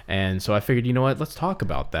 Yeah. And so I figured, you know what? Let's talk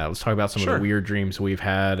about that. Let's talk about some of the weird dreams we've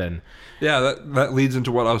had. And yeah, that leads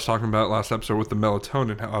into what I was talking about last episode with the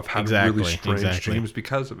melatonin, how I've had really strange dreams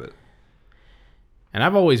because of it. And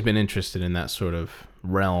I've always been interested in that sort of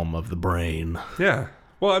realm of the brain. Yeah.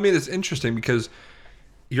 Well, I mean, it's interesting because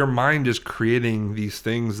your mind is creating these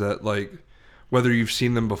things that, like, whether you've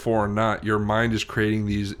seen them before or not, your mind is creating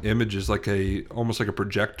these images almost like a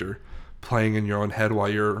projector playing in your own head while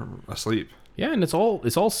you're asleep. Yeah, and it's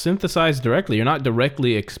all synthesized directly. You're not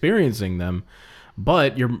directly experiencing them,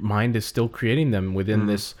 but your mind is still creating them within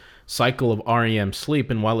this cycle of REM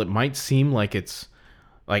sleep. And while it might seem like it's...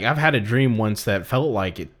 Like, I've had a dream once that felt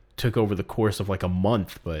like it took over the course of, like, a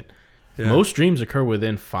month, but most dreams occur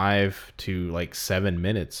within 5 to 7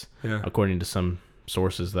 minutes, according to some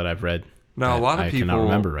sources that I've read. Now, a lot of people... I cannot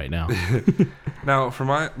remember right now. Now, from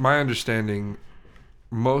my understanding...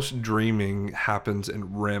 Most dreaming happens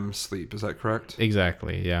in REM sleep. Is that correct?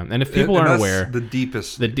 Exactly. Yeah. And if people aren't aware, the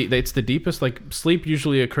deepest. It's the deepest. Like, sleep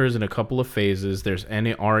usually occurs in a couple of phases. There's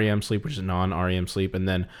REM sleep, which is non-REM sleep, and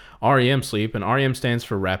then REM sleep. And REM stands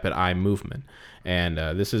for rapid eye movement. And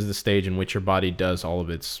this is the stage in which your body does all of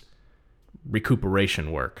its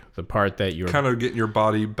recuperation work. The part that you're kind of getting your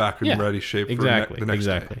body back in ready shape for the next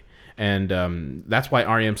day. And that's why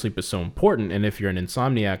REM sleep is so important. And if you're an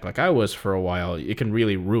insomniac like I was for a while, it can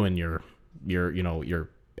really ruin your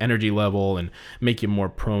energy level and make you more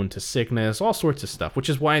prone to sickness, all sorts of stuff, which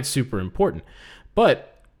is why it's super important.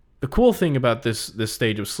 But the cool thing about this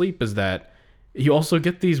stage of sleep is that you also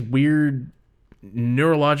get these weird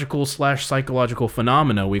neurological / psychological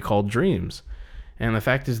phenomena we call dreams. And the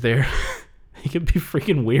fact is they can be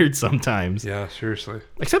freaking weird sometimes. Yeah, seriously.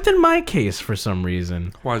 Except in my case, for some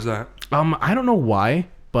reason. Why is that? I don't know why,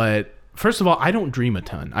 but first of all, I don't dream a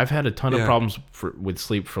ton. I've had a ton of problems with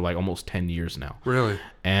sleep for almost 10 years now. Really?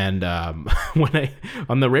 And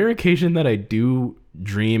on the rare occasion that I do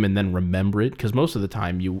dream and then remember it, because most of the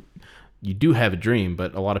time you do have a dream,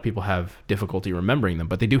 but a lot of people have difficulty remembering them,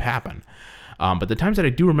 but they do happen. But the times that I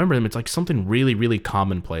do remember them, it's like something really, really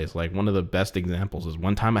commonplace. Like, one of the best examples is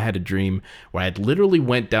one time I had a dream where I had literally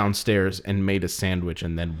went downstairs and made a sandwich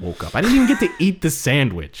and then woke up. I didn't even get to eat the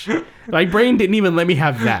sandwich. My brain didn't even let me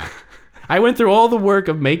have that. I went through all the work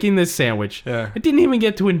of making this sandwich. Yeah. I didn't even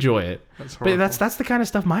get to enjoy it. That's horrible. But that's the kind of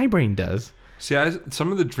stuff my brain does. See,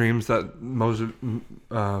 some of the dreams that most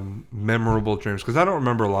memorable dreams, because I don't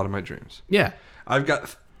remember a lot of my dreams. Yeah. I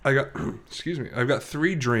got excuse me. I've got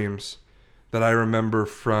 3 dreams that I remember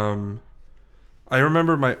from. I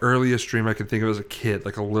remember my earliest dream I could think of as a kid,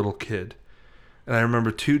 like a little kid. And I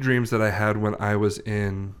remember 2 dreams that I had when I was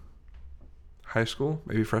in high school,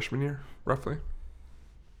 maybe freshman year, roughly.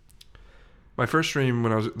 My first dream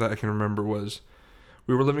that I can remember was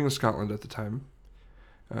we were living in Scotland at the time.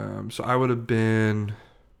 So I would have been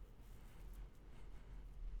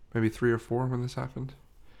maybe 3 or 4 when this happened.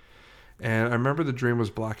 And I remember the dream was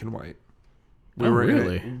black and white.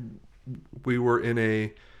 Really? We were in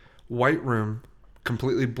a white room,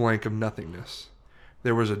 completely blank of nothingness.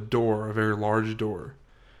 There was a door, a very large door,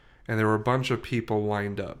 and there were a bunch of people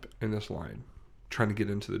lined up in this line trying to get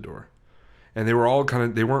into the door. And they were all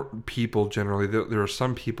they weren't people generally. There were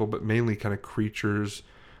some people, but mainly kind of creatures,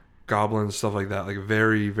 goblins, stuff like that, like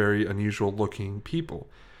very, very unusual looking people.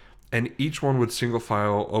 And each one would single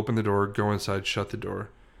file, open the door, go inside, shut the door.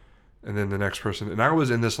 And then the next person, and I was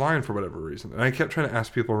in this line for whatever reason, and I kept trying to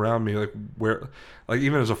ask people around me, like where, like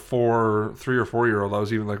even as a 3 or 4 year old, I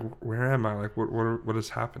was even like, where am I? Like what is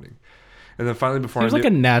happening? And then finally, before Seems like a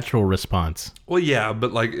natural response. Well, yeah,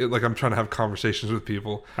 but like I'm trying to have conversations with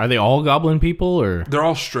people. Are they all goblin people, or they're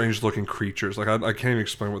all strange looking creatures? Like I can't even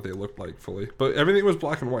explain what they looked like fully, but everything was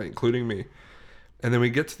black and white, including me. And then we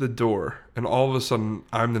get to the door, and all of a sudden,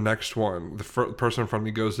 I'm the next one. The person in front of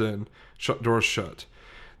me goes in, door's shut.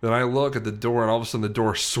 Then I look at the door, and all of a sudden the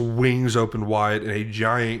door swings open wide, and a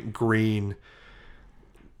giant green,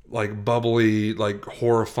 like bubbly, like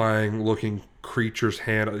horrifying looking creature's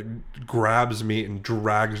hand grabs me and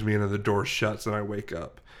drags me into the door shuts, and I wake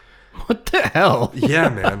up. What the hell? Yeah,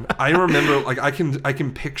 man. I remember, like I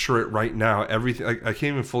can picture it right now. Everything, I can't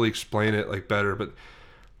even fully explain it like better, but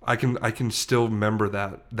I can still remember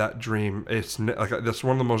that dream. It's like that's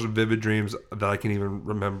one of the most vivid dreams that I can even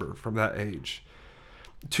remember from that age.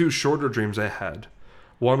 2 shorter dreams I had.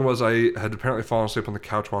 One was I had apparently fallen asleep on the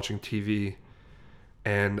couch watching TV,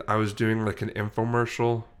 and I was doing like an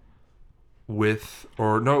infomercial it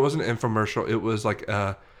wasn't an infomercial. It was like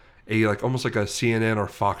a like almost like a CNN or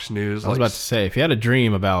Fox News. I was about to say, if you had a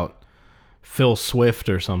dream about Phil Swift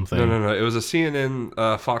or something. No. It was a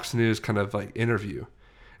CNN Fox News kind of like interview.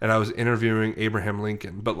 And I was interviewing Abraham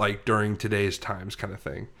Lincoln, but like during today's times kind of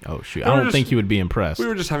thing. Oh, shoot. I don't think you would be impressed. We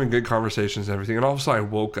were just having good conversations and everything. And all of a sudden I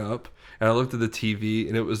woke up and I looked at the TV,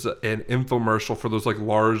 and it was an infomercial for those like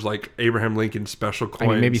large like Abraham Lincoln special coins.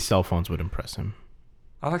 I mean, maybe cell phones would impress him.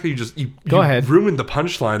 I like how you Go ahead. Ruined the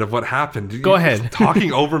punchline of what happened. Go ahead.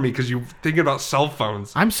 Talking over me because you're thinking about cell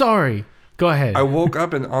phones. I'm sorry. Go ahead. I woke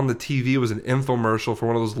up, and on the TV was an infomercial for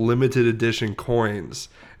one of those limited edition coins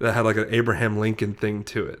that had like an Abraham Lincoln thing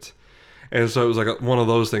to it. And so it was like one of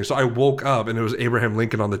those things. So I woke up, and it was Abraham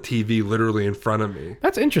Lincoln on the TV literally in front of me.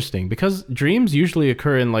 That's interesting, because dreams usually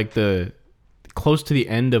occur in like the close to the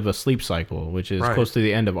end of a sleep cycle, which is close to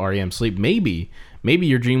the end of REM sleep. Maybe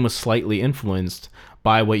your dream was slightly influenced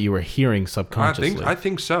by what you were hearing subconsciously. I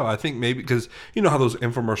think so. I think maybe because you know how those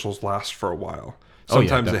infomercials last for a while.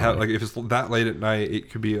 Sometimes they have like if it's that late at night, it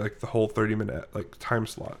could be like the whole 30-minute like time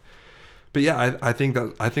slot. But yeah, I think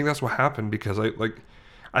that's what happened, because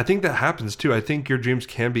I think that happens too. I think your dreams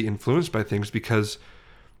can be influenced by things because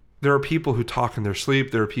there are people who talk in their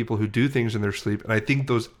sleep. There are people who do things in their sleep. And I think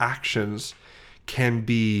those actions can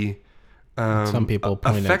be some people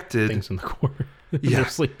point affected. At things in the corner when Yeah. they're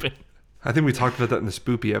sleeping. I think we talked about that in the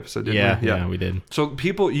Spoopy episode, didn't we? Yeah, we did. So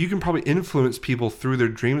you can probably influence people through their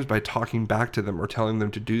dreams by talking back to them or telling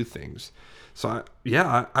them to do things. So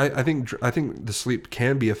I think the sleep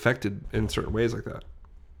can be affected in certain ways like that.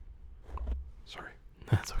 Sorry.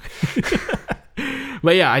 That's okay.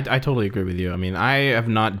 But yeah, I totally agree with you. I mean, I have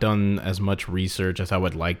not done as much research as I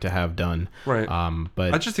would like to have done. Right.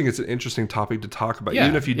 But I just think it's an interesting topic to talk about, Yeah,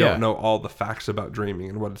 even if you yeah. don't know all the facts about dreaming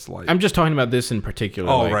and what it's like. I'm just talking about this in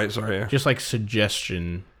particular. Oh, like, right. Sorry. Yeah. Just like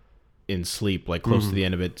suggestion in sleep, like close to the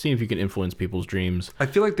end of it, seeing if you can influence people's dreams. I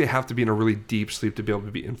feel like they have to be in a really deep sleep to be able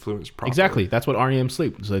to be influenced properly. Exactly. That's what REM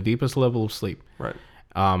sleep is, the deepest level of sleep. Right.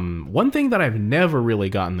 One thing that I've never really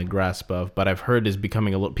gotten the grasp of, but I've heard is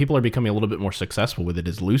people are becoming a little bit more successful with it,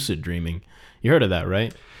 is lucid dreaming. You heard of that,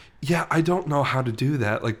 right? Yeah, I don't know how to do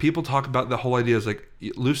that. Like, people talk about the whole idea is like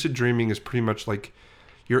lucid dreaming is pretty much like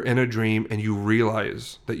you're in a dream and you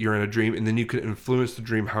realize that you're in a dream, and then you can influence the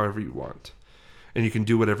dream however you want. And you can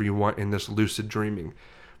do whatever you want in this lucid dreaming.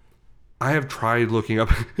 I have tried looking up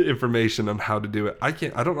information on how to do it. I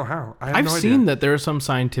don't know how. I've seen that there are some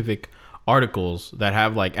scientific articles that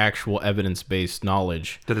have like actual evidence-based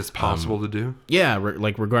knowledge that it's possible to do. Yeah,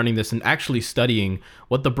 like regarding this, and actually studying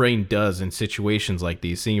what the brain does in situations like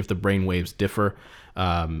these, seeing if the brain waves differ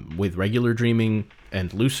with regular dreaming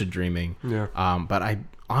and lucid dreaming. Yeah. But I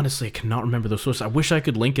honestly cannot remember the source. I wish I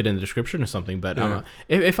could link it in the description or something. But Yeah.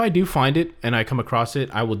 if I do find it and I come across it,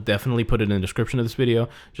 I will definitely put it in the description of this video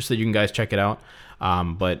just so you can guys check it out.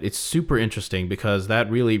 But it's super interesting because that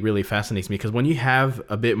really, really fascinates me. Because when you have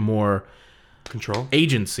a bit more Control.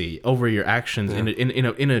 agency over your actions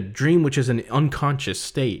in a dream, which is an unconscious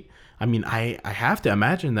state, I mean, I have to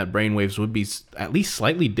imagine that brainwaves would be at least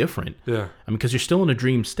slightly different. Yeah. I mean, because you're still in a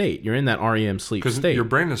dream state. You're in that REM sleep Because state. your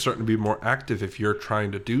brain is starting to be more active if you're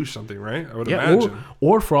trying to do something, right? I would imagine.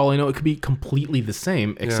 Or for all I know, it could be completely the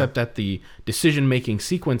same, except that the decision-making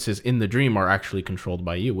sequences in the dream are actually controlled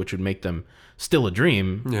by you, which would make them still a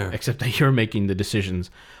dream, Yeah. except that you're making the decisions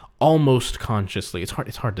almost consciously. It's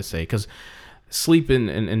hard to say, because sleep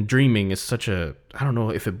and dreaming is such a, I don't know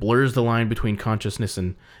if it blurs the line between consciousness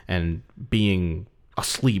and being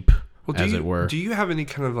asleep, as it were. Do you have any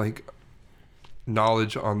kind of like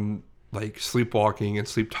knowledge on like sleepwalking and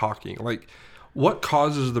sleep talking? Like, what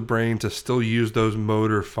causes the brain to still use those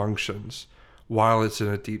motor functions while it's in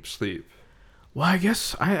a deep sleep? Well, I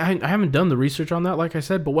guess I haven't done the research on that, like I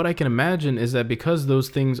said, but what I can imagine is that because those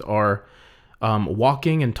things are,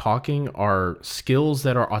 walking and talking are skills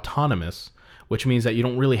that are autonomous, which means that you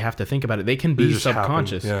don't really have to think about it. They can be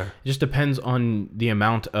subconscious. Yeah. It just depends on the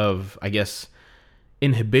amount of, I guess,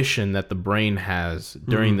 inhibition that the brain has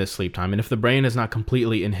during this sleep time. And if the brain is not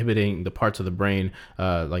completely inhibiting the parts of the brain,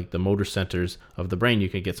 like the motor centers of the brain, you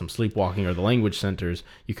could get some sleepwalking, or the language centers,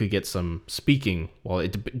 you could get some speaking. Well,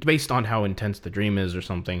 based on how intense the dream is or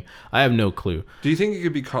something. I have no clue. Do you think it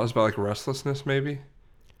could be caused by like restlessness, maybe?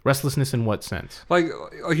 Restlessness in what sense? Like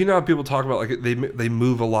you know how people talk about like they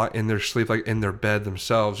move a lot in their sleep, like in their bed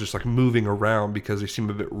themselves, just like moving around because they seem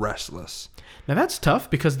a bit restless. Now that's tough,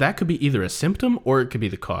 because that could be either a symptom or it could be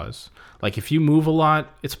the cause. Like if you move a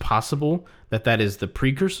lot, it's possible that is the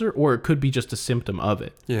precursor, or it could be just a symptom of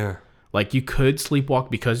it. Yeah. Like you could sleepwalk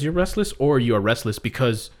because you're restless, or you are restless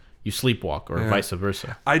because you sleepwalk, or vice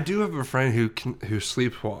versa. I do have a friend who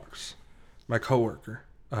sleepwalks. My coworker,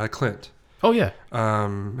 Clint. Oh yeah.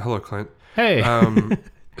 Hello, Clint. Hey.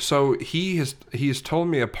 So he has told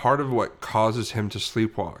me a part of what causes him to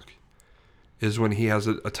sleepwalk is when he has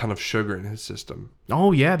a ton of sugar in his system.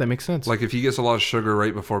 Oh yeah, that makes sense. Like if he gets a lot of sugar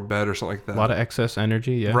right before bed or something like that. A lot of excess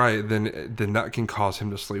energy, yeah. Right, then that can cause him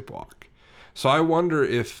to sleepwalk. So I wonder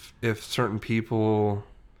if certain people,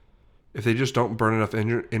 if they just don't burn enough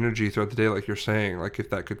energy throughout the day, like you're saying, like if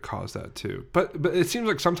that could cause that too. But it seems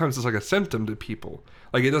like sometimes it's like a symptom to people.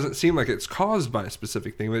 Like it doesn't seem like it's caused by a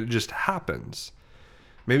specific thing, but it just happens.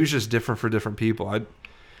 Maybe it's just different for different people.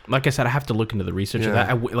 Like I said, I have to look into the research of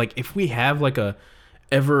Yeah. that. Like if we have like a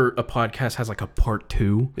podcast has like a part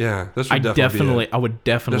 2, Yeah, this I would definitely be it. would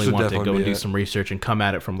definitely This would want to go definitely and be do it. some research and come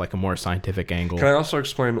at it from like a more scientific angle. Can I also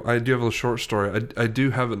explain? I do have a short story. I do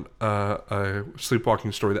have a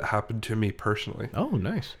sleepwalking story that happened to me personally. Oh,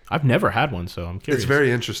 nice. I've never had one, so I'm curious. It's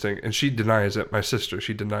very interesting, and she denies it. My sister,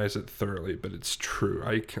 she denies it thoroughly, but it's true.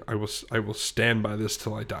 I will stand by this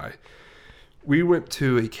till I die. We went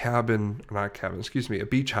to a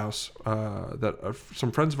beach house that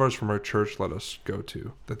some friends of ours from our church let us go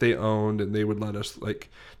to, that they owned, and they would let us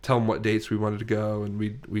like tell them what dates we wanted to go, and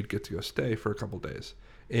we'd get to go stay for a couple days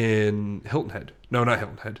in Hilton Head. No, not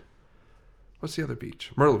Hilton Head. What's the other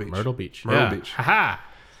beach? Myrtle Beach. Myrtle Beach. Myrtle Yeah. Beach. Haha.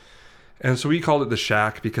 And so we called it the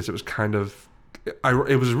Shack because it was kind of,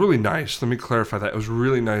 it was really nice. Let me clarify that. It was a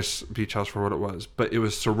really nice beach house for what it was, but it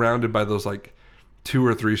was surrounded by those like 2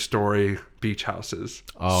 or 3 story beach houses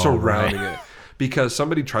surrounding it, because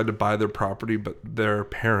somebody tried to buy their property, but their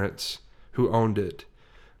parents who owned it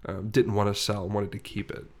didn't want to sell and wanted to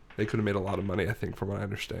keep it. They could have made a lot of money, I think, from what I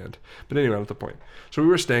understand. But anyway, not the point. So we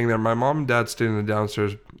were staying there. My mom and dad stayed in the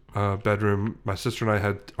downstairs bedroom. My sister and I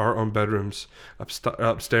had our own bedrooms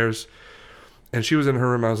upstairs. And she was in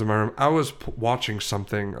her room, I was in my room. I was watching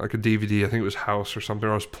something, like a DVD. I think it was House or something.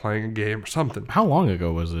 Or I was playing a game or something. How long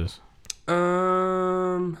ago was this?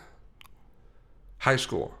 High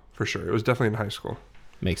school, for sure. It was definitely in high school.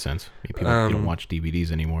 Makes sense. You don't watch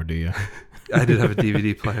DVDs anymore, do you? I did have a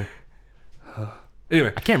DVD player.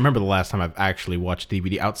 Anyway. I can't remember the last time I've actually watched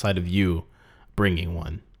DVD outside of you bringing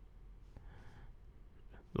one.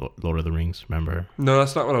 Lord of the Rings, remember? No,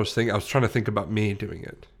 that's not what I was thinking. I was trying to think about me doing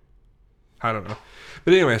it. I don't know.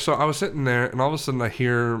 But anyway, so I was sitting there, and all of a sudden I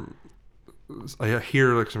hear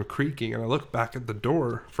like some creaking, and I look back at the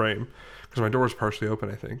door frame, because my door was partially open,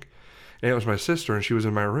 I think. And it was my sister, and she was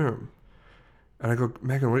in my room. And I go,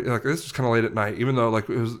 Megan, like, this is kind of late at night, even though, like,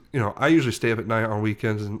 it was, I usually stay up at night on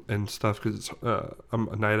weekends and stuff, because I'm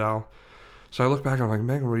a night owl. So I look back, and I'm like,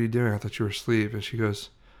 Megan, what are you doing? I thought you were asleep. And she goes,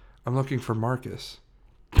 I'm looking for Marcus.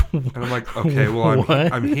 And I'm like, okay, well,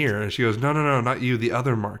 What? I'm here. And she goes, no, not you, the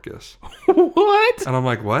other Marcus. What? And I'm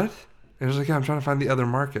like, what? And she's like, yeah, I'm trying to find the other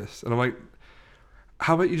Marcus. And I'm like,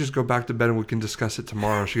 how about you just go back to bed and we can discuss it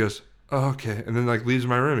tomorrow? She goes, oh, okay. And then like leaves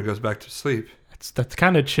my room and goes back to sleep. That's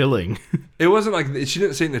kind of chilling. It wasn't like, she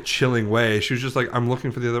didn't say it in a chilling way. She was just like, I'm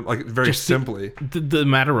looking for the other, like very Just simply. The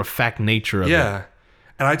matter of fact nature of it. Yeah.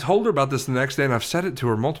 And I told her about this the next day, and I've said it to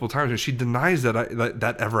her multiple times, and she denies that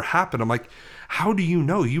that ever happened. I'm like, how do you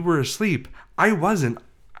know? You were asleep. I wasn't.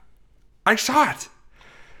 I saw it.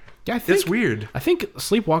 Yeah, I think It's weird. I think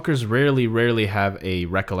sleepwalkers rarely have a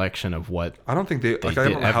recollection of what. I don't think they like. I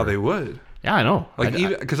did don't know how ever. they would. Yeah, I know. Like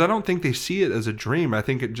even because I don't think they see it as a dream. I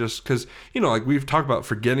think it just because like we've talked about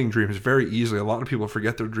forgetting dreams very easily. A lot of people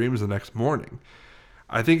forget their dreams the next morning.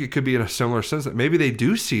 I think it could be in a similar sense that maybe they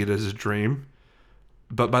do see it as a dream,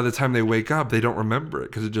 but by the time they wake up, they don't remember it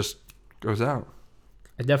because it just goes out.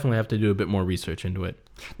 I definitely have to do a bit more research into it.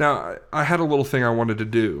 Now I had a little thing I wanted to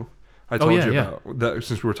do. I told you about that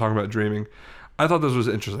since we were talking about dreaming. I thought this was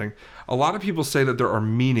interesting. A lot of people say that there are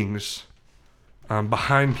meanings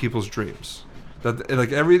behind people's dreams. That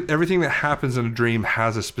like everything that happens in a dream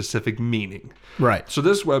has a specific meaning. Right. So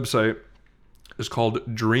this website is called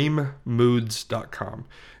dreammoods.com.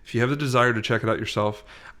 If you have the desire to check it out yourself,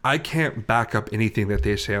 I can't back up anything that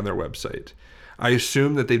they say on their website. I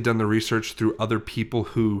assume that they've done the research through other people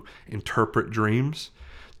who interpret dreams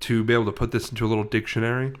to be able to put this into a little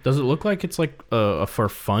dictionary. Does it look like it's like a for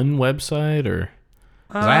fun website or?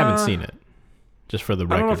 Because I haven't seen it. Just for the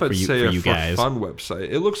record, I don't know if I'd say for you guys. fun website.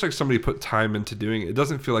 It looks like somebody put time into doing it. It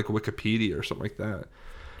doesn't feel like Wikipedia or something like that.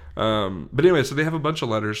 But anyway, so they have a bunch of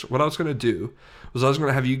letters. What I was going to do was I was going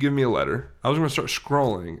to have you give me a letter. I was going to start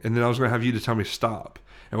scrolling, and then I was going to have you to tell me stop.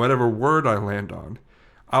 And whatever word I land on,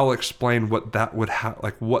 I'll explain what that would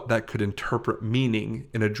what that could interpret meaning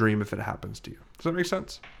in a dream if it happens to you. Does that make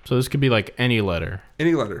sense? So this could be like any letter.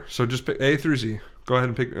 Any letter. So just pick A through Z. Go ahead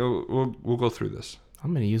and pick. We'll go through this.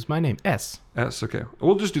 I'm going to use my name, S. S. Okay.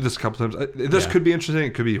 We'll just do this a couple times. This could be interesting.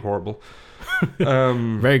 It could be horrible.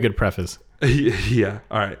 Very good preface. Yeah.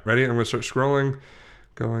 All right. Ready? I'm going to start scrolling.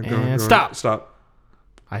 Going. Stop. Stop.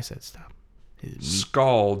 I said stop.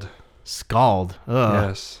 Scald. Scald. Ugh.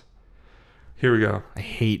 Yes. Here we go. I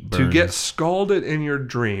hate burns. To get scalded in your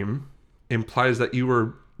dream implies that you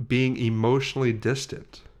were being emotionally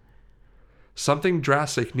distant. Something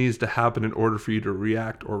drastic needs to happen in order for you to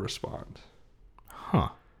react or respond. Huh.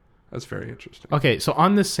 That's very interesting. Okay, so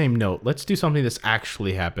on this same note, let's do something that's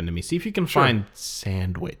actually happened to me. See if you can find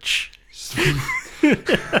sandwich.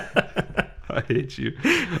 I hate you.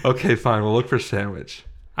 Okay, fine. We'll look for sandwich.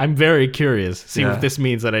 I'm very curious. See Yeah. if this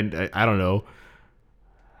means that I don't know.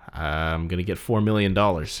 I'm going to get $4 million.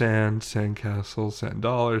 Sand, sandcastle, sand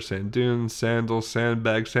dollar, sand dunes, sandal,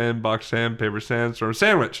 sandbag, sandbox, sandpaper, sandstorm,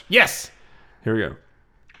 sandwich. Yes! Here we go.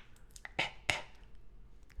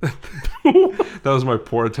 That was my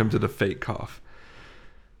poor attempt at a fake cough.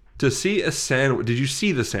 To see a sandwich. Did you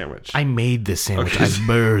see the sandwich? I made this sandwich. Okay. I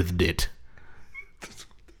birthed it.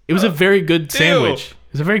 It was a very good sandwich.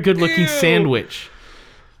 It was a very good looking Ew. sandwich.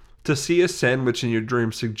 To see a sandwich in your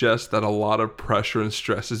dream suggests that a lot of pressure and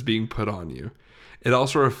stress is being put on you. It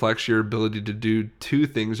also reflects your ability to do two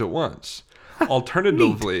things at once.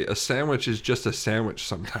 Alternatively, a sandwich is just a sandwich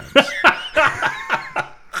sometimes.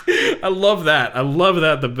 I love that. I love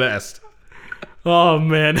that the best. Oh,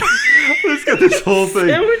 man. Let's get this whole thing.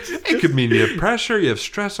 Sandwich is It could mean you have pressure, you have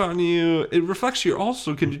stress on you. It reflects you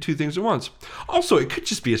also can do two things at once. Also, it could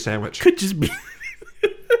just be a sandwich. Could just be.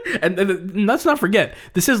 and let's not forget,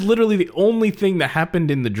 this is literally the only thing that happened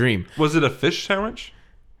in the dream. Was it a fish sandwich?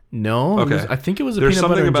 No, Okay. I think it was a There's peanut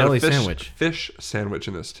butter something and about jelly a fish, sandwich. fish sandwich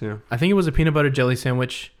in this too. I think it was a peanut butter jelly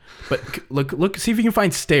sandwich. But look, see if you can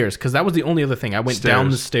find stairs, because that was the only other thing. I went down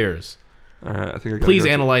the stairs. All right, I think I got. Please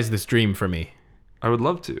analyze this dream for me. I would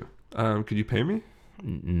love to. Could you pay me?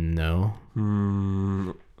 No.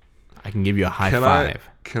 I can give you a high five.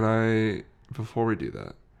 Can I? Before we do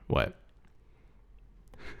that, What?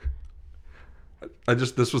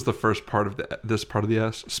 this was the first part of this part of the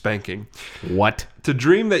S, spanking. What? To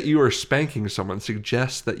dream that you are spanking someone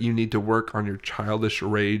suggests that you need to work on your childish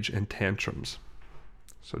rage and tantrums.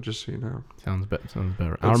 So just so you know. Sounds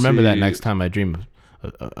better. I'll Let's remember that see. next time I dream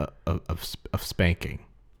of spanking.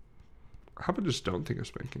 How about just don't think of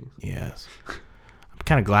spanking? Yes. I'm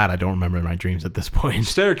kind of glad I don't remember my dreams at this point.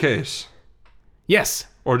 Staircase Yes.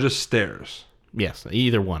 or just stairs. Yes.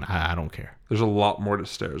 Either one. I don't care. There's a lot more to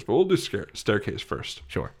stairs, but we'll do staircase first.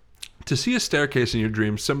 Sure. To see a staircase in your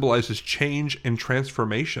dream symbolizes change and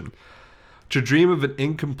transformation. To dream of an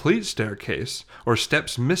incomplete staircase or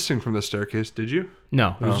steps missing from the staircase, did you?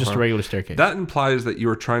 No, it was just a regular staircase. That implies that you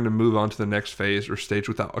are trying to move on to the next phase or stage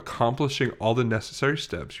without accomplishing all the necessary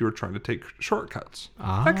steps. You are trying to take shortcuts.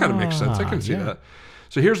 That kind of makes sense. I can see that.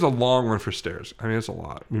 So here's the long one for stairs. I mean, it's a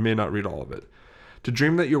lot. We may not read all of it. To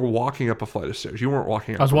dream that you're walking up a flight of stairs. You weren't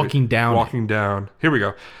walking up. I was walking down. Walking down. Here we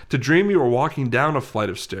go. To dream you are walking down a flight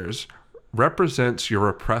of stairs represents your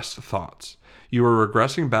repressed thoughts. You are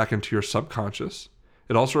regressing back into your subconscious.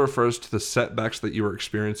 It also refers to the setbacks that you are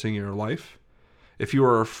experiencing in your life. If you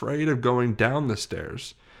are afraid of going down the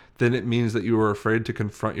stairs, then it means that you are afraid to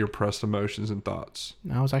confront your repressed emotions and thoughts.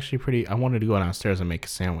 I was actually I wanted to go downstairs and make a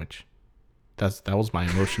sandwich. That was my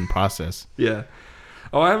emotion process. Yeah.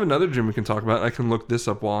 Oh, I have another dream we can talk about. I can look this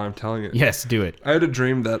up while I'm telling it. Yes, do it. I had a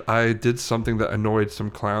dream that I did something that annoyed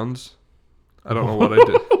some clowns. I don't know what I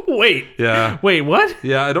did. Wait. Yeah. Wait, what?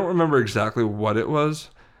 Yeah, I don't remember exactly what it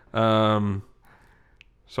was. Sorry, I'm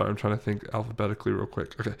trying to think alphabetically real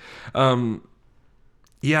quick. Okay.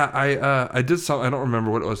 Yeah, I did something. I don't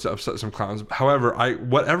remember what it was to upset some clowns. However,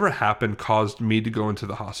 whatever happened caused me to go into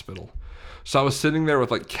the hospital. So I was sitting there with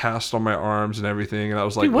like cast on my arms and everything, and I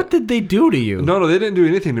was like, Dude, what did they do to you? No, they didn't do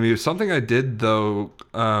anything to me. Something I did though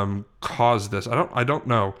caused this. I don't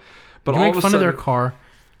know. But Did you make fun of their car?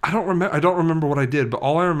 I don't remember what I did, but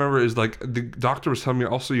all I remember is like the doctor was telling me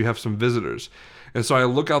also you have some visitors. And so I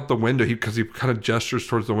look out the window because he kind of gestures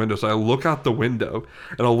towards the window. So I look out the window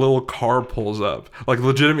and a little car pulls up, like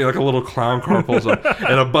legitimately like a little clown car pulls up,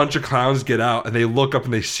 and a bunch of clowns get out and they look up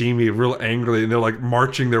and they see me real angrily and they're like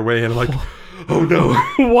marching their way in. I'm like, oh no.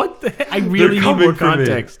 What the heck? I really need more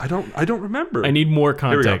context. I don't remember. I need more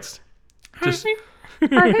context. Just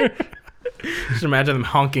Just imagine them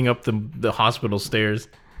honking up the hospital stairs.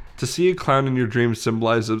 to see a clown in your dreams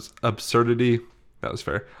symbolizes absurdity. That was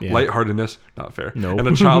fair. Yeah. Lightheartedness, not fair. No. And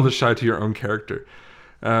a childish side to your own character.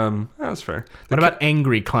 That's fair. What about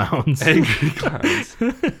angry clowns? Angry clowns?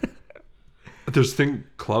 There's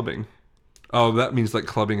clubbing. Oh, that means like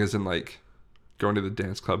clubbing is in like going to the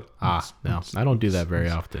dance club. No, I don't do that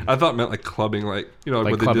very often. I thought it meant like clubbing, like you know,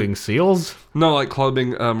 Like what they clubbing did. seals? No, like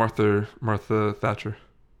clubbing Martha Thatcher.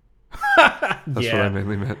 That's what I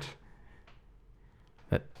mainly meant.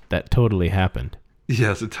 That totally happened.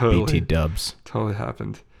 Yes, it totally. BT dubs. Totally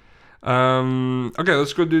happened. Okay,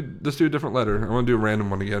 let's do a different letter. I want to do a random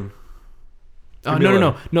one again. Oh,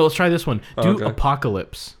 no. Let's try this one. Do okay.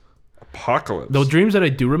 apocalypse. Apocalypse. The dreams that I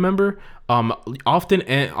do remember,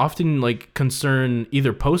 often like concern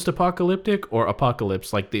either post-apocalyptic or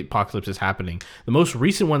apocalypse, like the apocalypse is happening. The most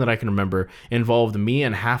recent one that I can remember involved me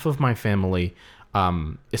and half of my family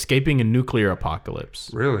escaping a nuclear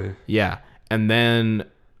apocalypse. Really? Yeah, and then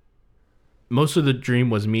most of the dream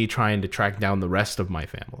was me trying to track down the rest of my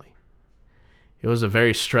family. It was a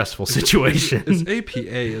very stressful situation. It's APA,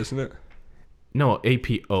 isn't it? No,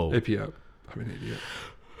 APO. APO. I'm an idiot.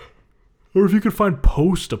 Or if you could find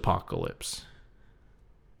post-apocalypse.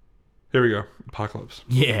 Here we go. Apocalypse.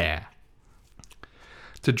 Yeah.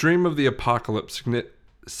 To dream of the apocalypse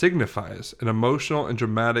signifies an emotional and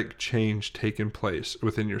dramatic change taking place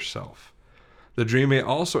within yourself. The dream may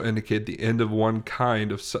also indicate the end of one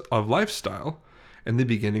kind of lifestyle and the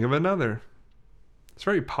beginning of another. It's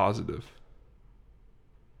very positive.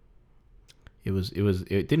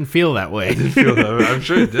 It didn't feel that way. I didn't feel that way. I'm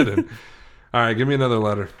sure it didn't. All right, give me another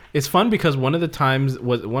letter. It's fun because one of the times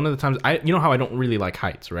I you know how I don't really like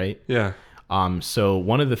heights, right? Yeah. So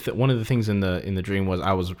one of the things in the dream was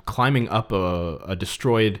I was climbing up a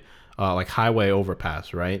destroyed like highway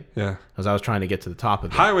overpass, right? Yeah. As I was trying to get to the top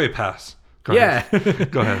of it. Highway pass. Go Yeah. ahead.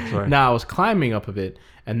 Go ahead. Sorry. Now I was climbing up a bit,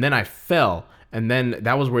 and then I fell, and then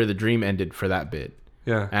that was where the dream ended for that bit.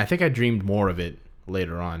 Yeah. And I think I dreamed more of it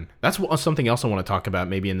later on. That's something else I want to talk about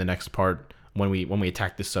maybe in the next part when we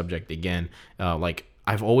attack this subject again. Like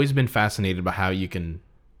I've always been fascinated by how you can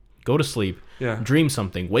go to sleep, dream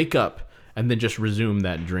something, wake up, and then just resume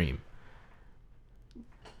that dream.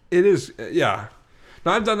 It is, yeah.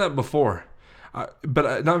 Now I've done that before,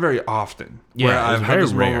 but not very often. Yeah, where it's I've had very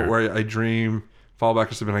this moment rare. where I dream, fall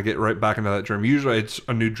back asleep, and I get right back into that dream. Usually, it's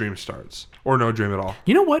a new dream starts, or no dream at all.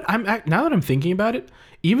 You know what? Now that I'm thinking about it,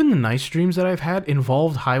 even the nice dreams that I've had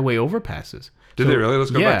involved highway overpasses. Did they really?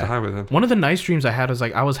 Let's go back to highway then. One of the nice dreams I had was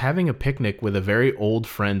like I was having a picnic with a very old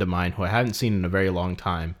friend of mine who I hadn't seen in a very long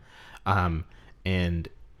time, and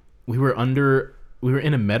we were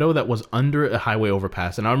in a meadow that was under a highway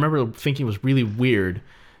overpass, and I remember thinking it was really weird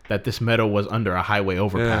that this meadow was under a highway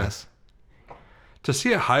overpass. Yeah. To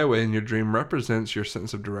see a highway in your dream represents your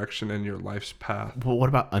sense of direction and your life's path. Well, what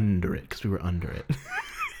about under it? Because we were under it.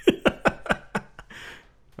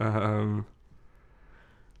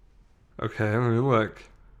 Okay, let me look.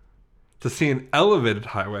 To see an elevated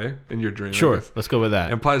highway in your dream, I Sure, guess, let's go with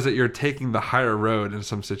that. implies that you're taking the higher road in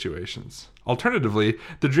some situations. Alternatively,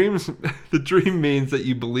 the dream means that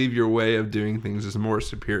you believe your way of doing things is more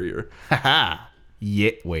superior. Haha.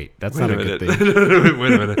 Yeah, wait, that's Wait not a a good minute. thing.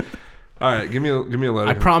 Wait a minute. All right, give me a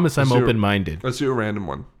letter. I promise I'm Let's do- open-minded. Let's do a random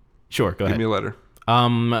one. Sure, go Give ahead. me a letter.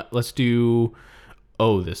 Let's do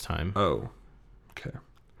O this time. Oh. Okay.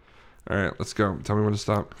 All right, let's go. Tell me when to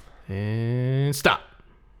stop. And stop.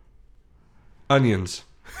 Onions.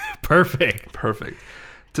 Perfect. Perfect.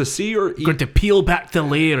 To see or eat. Going to peel back the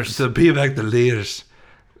layers. To peel back the layers.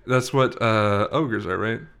 That's what ogres are,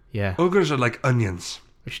 right? Yeah. Ogres are like onions.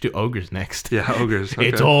 We should do ogres next. Yeah, ogres. Okay.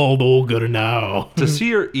 It's all ogre now. To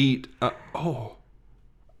see or eat. Never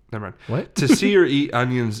mind. What? To see or eat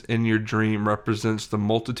onions in your dream represents the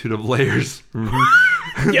multitude of layers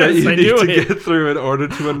that Yes, you I need knew to it. get through in order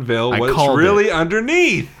to unveil I what's called really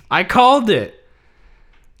underneath. I called it.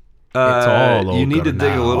 all You need to ogre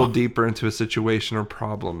dig a now. little deeper into a situation or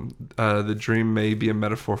problem. The dream may be a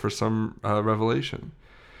metaphor for some revelation.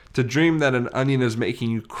 To dream that an onion is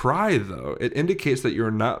making you cry, though, it indicates that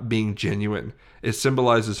you're not being genuine. It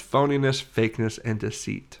symbolizes phoniness, fakeness, and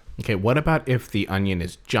deceit. Okay, what about if the onion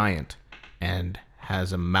is giant and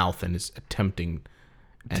has a mouth and is attempting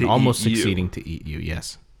and To almost eat you. succeeding to eat you?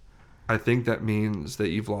 Yes. I think that means that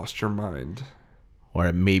you've lost your mind. Or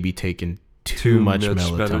it may be taken too much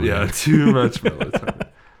melatonin. Yeah, too much melatonin.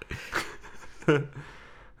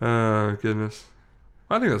 Oh, goodness.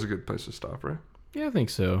 I think that's a good place to stop, right? Yeah, I think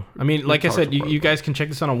so. I mean, like I talked said, about you guys can check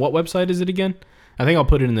this out on what website is it again? I think I'll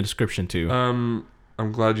put it in the description too.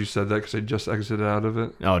 I'm glad you said that because I just exited out of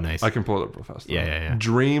it. Oh, nice. I can pull it up real fast. though. Yeah.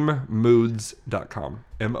 Dreammoods.com.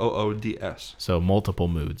 MOODS. So multiple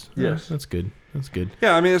moods. Yes. That's good. That's good.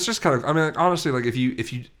 Yeah, I mean, it's just kind of, like, honestly, like if you,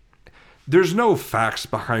 there's no facts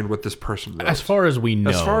behind what this person wrote. As far as we know.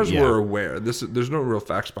 As far as yeah. we're aware, there's no real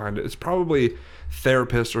facts behind it. It's probably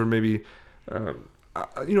therapists or maybe, a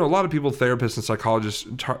lot of people, therapists and psychologists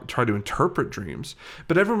try to interpret dreams,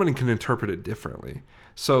 but everyone can interpret it differently.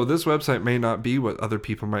 So this website may not be what other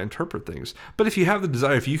people might interpret things. But if you have the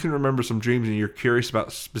desire, if you can remember some dreams and you're curious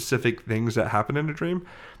about specific things that happen in a dream,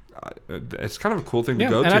 it's kind of a cool thing to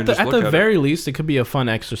go to and just at look the at very least, it could be a fun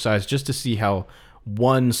exercise just to see how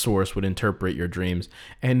one source would interpret your dreams.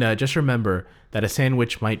 And just remember that a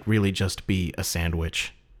sandwich might really just be a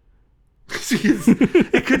sandwich.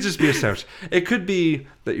 It could just be a sandwich. It could be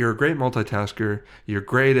that you're a great multitasker. You're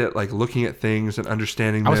great at like looking at things and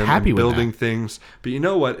understanding them was happy and with building that. things. But you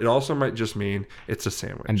know what? It also might just mean it's a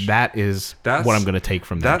sandwich. And that's what I'm going to take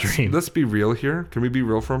from that dream. Let's be real here. Can we be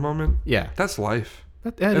real for a moment? Yeah. That's life.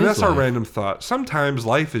 That And is that's our life. random thought. Sometimes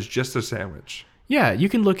life is just a sandwich. Yeah, you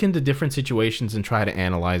can look into different situations and try to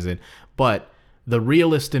analyze it, but the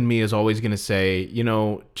realist in me is always going to say,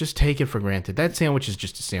 just take it for granted. That sandwich is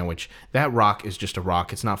just a sandwich. That rock is just a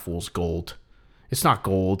rock. It's not fool's gold. It's not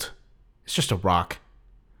gold. It's just a rock.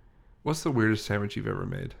 What's the weirdest sandwich you've ever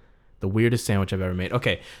made? The weirdest sandwich I've ever made.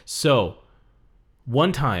 Okay, so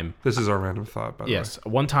one time, This is our random thought, by the way. yes,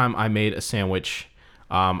 one time I made a sandwich.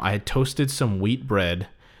 I had toasted some wheat bread,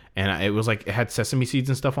 and it was like it had sesame seeds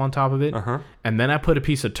and stuff on top of it. Uh-huh. And then I put a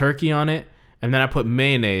piece of turkey on it, and then I put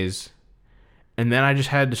mayonnaise, and then I just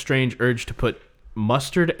had the strange urge to put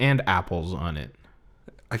mustard and apples on it.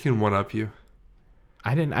 I can one-up you.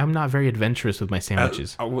 I'm not very adventurous with my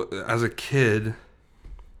sandwiches. As a kid,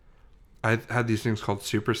 I had these things called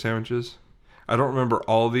super sandwiches. I don't remember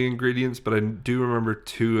all the ingredients, but I do remember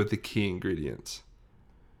two of the key ingredients.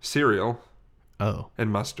 Cereal Oh.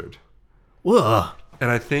 and mustard. Ugh. And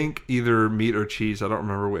I think either meat or cheese. I don't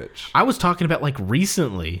remember which. I was talking about like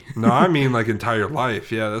recently. No, I mean like entire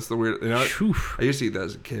life. Yeah, that's the weird. Phew. I used to eat that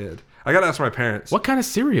as a kid. I gotta ask my parents. What kind of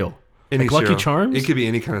cereal? Any Like Lucky cereal. Charms? It could be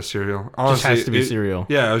any kind of cereal. Honestly, has to be cereal.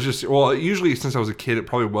 Yeah, it was just usually since I was a kid, it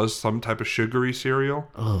probably was some type of sugary cereal.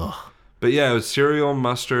 Ugh. But yeah, it was cereal,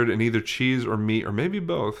 mustard, and either cheese or meat, or maybe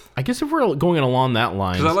both. I guess if we're going along that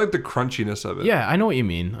line. Because I like the crunchiness of it. Yeah, I know what you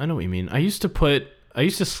mean. I used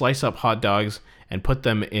to slice up hot dogs and put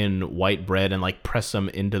them in white bread and like press them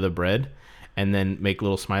into the bread, and then make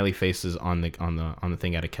little smiley faces on the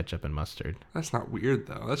thing out of ketchup and mustard. That's not weird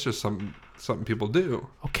though. That's just something people do.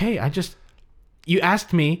 Okay, you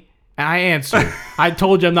asked me and I answered. I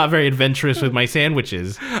told you I'm not very adventurous with my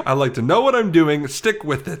sandwiches. I like to know what I'm doing. Stick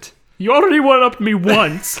with it. You already one upped me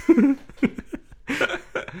once.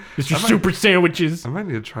 It's your super sandwiches. I might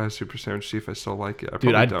need to try a super sandwich, see if I still like it.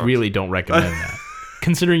 Dude, I don't. really don't recommend that.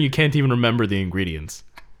 Considering you can't even remember the ingredients.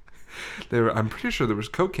 I'm pretty sure there was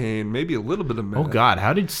cocaine, maybe a little bit of meth. Oh God,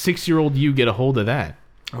 how did 6-year-old you get a hold of that?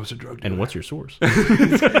 I was a drug dealer. And what's your source?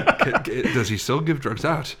 Does he still give drugs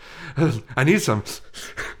out? I need some.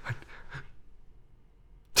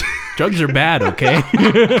 Drugs are bad, okay?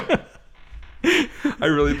 I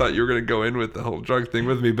really thought you were going to go in with the whole drug thing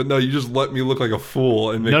with me, but no, you just let me look like a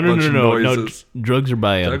fool and make a bunch of noises. No, drugs are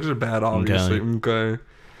bad. Drugs are bad, obviously. Okay.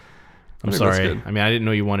 I'm sorry. I mean, I didn't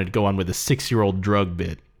know you wanted to go on with a 6-year-old drug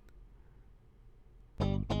bit.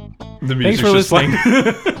 Thanks for listening.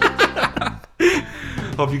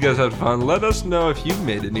 Hope you guys had fun. Let us know if you've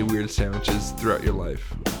made any weird sandwiches throughout your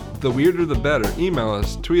life. The weirder, the better. Email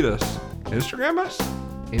us, tweet us, Instagram us.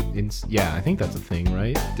 Yeah, I think that's a thing,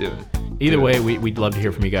 right? Do it. Either way, we'd love to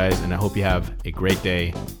hear from you guys, and I hope you have a great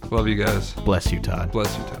day. Love you guys. Bless you, Todd.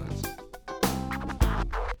 Bless you, Todd.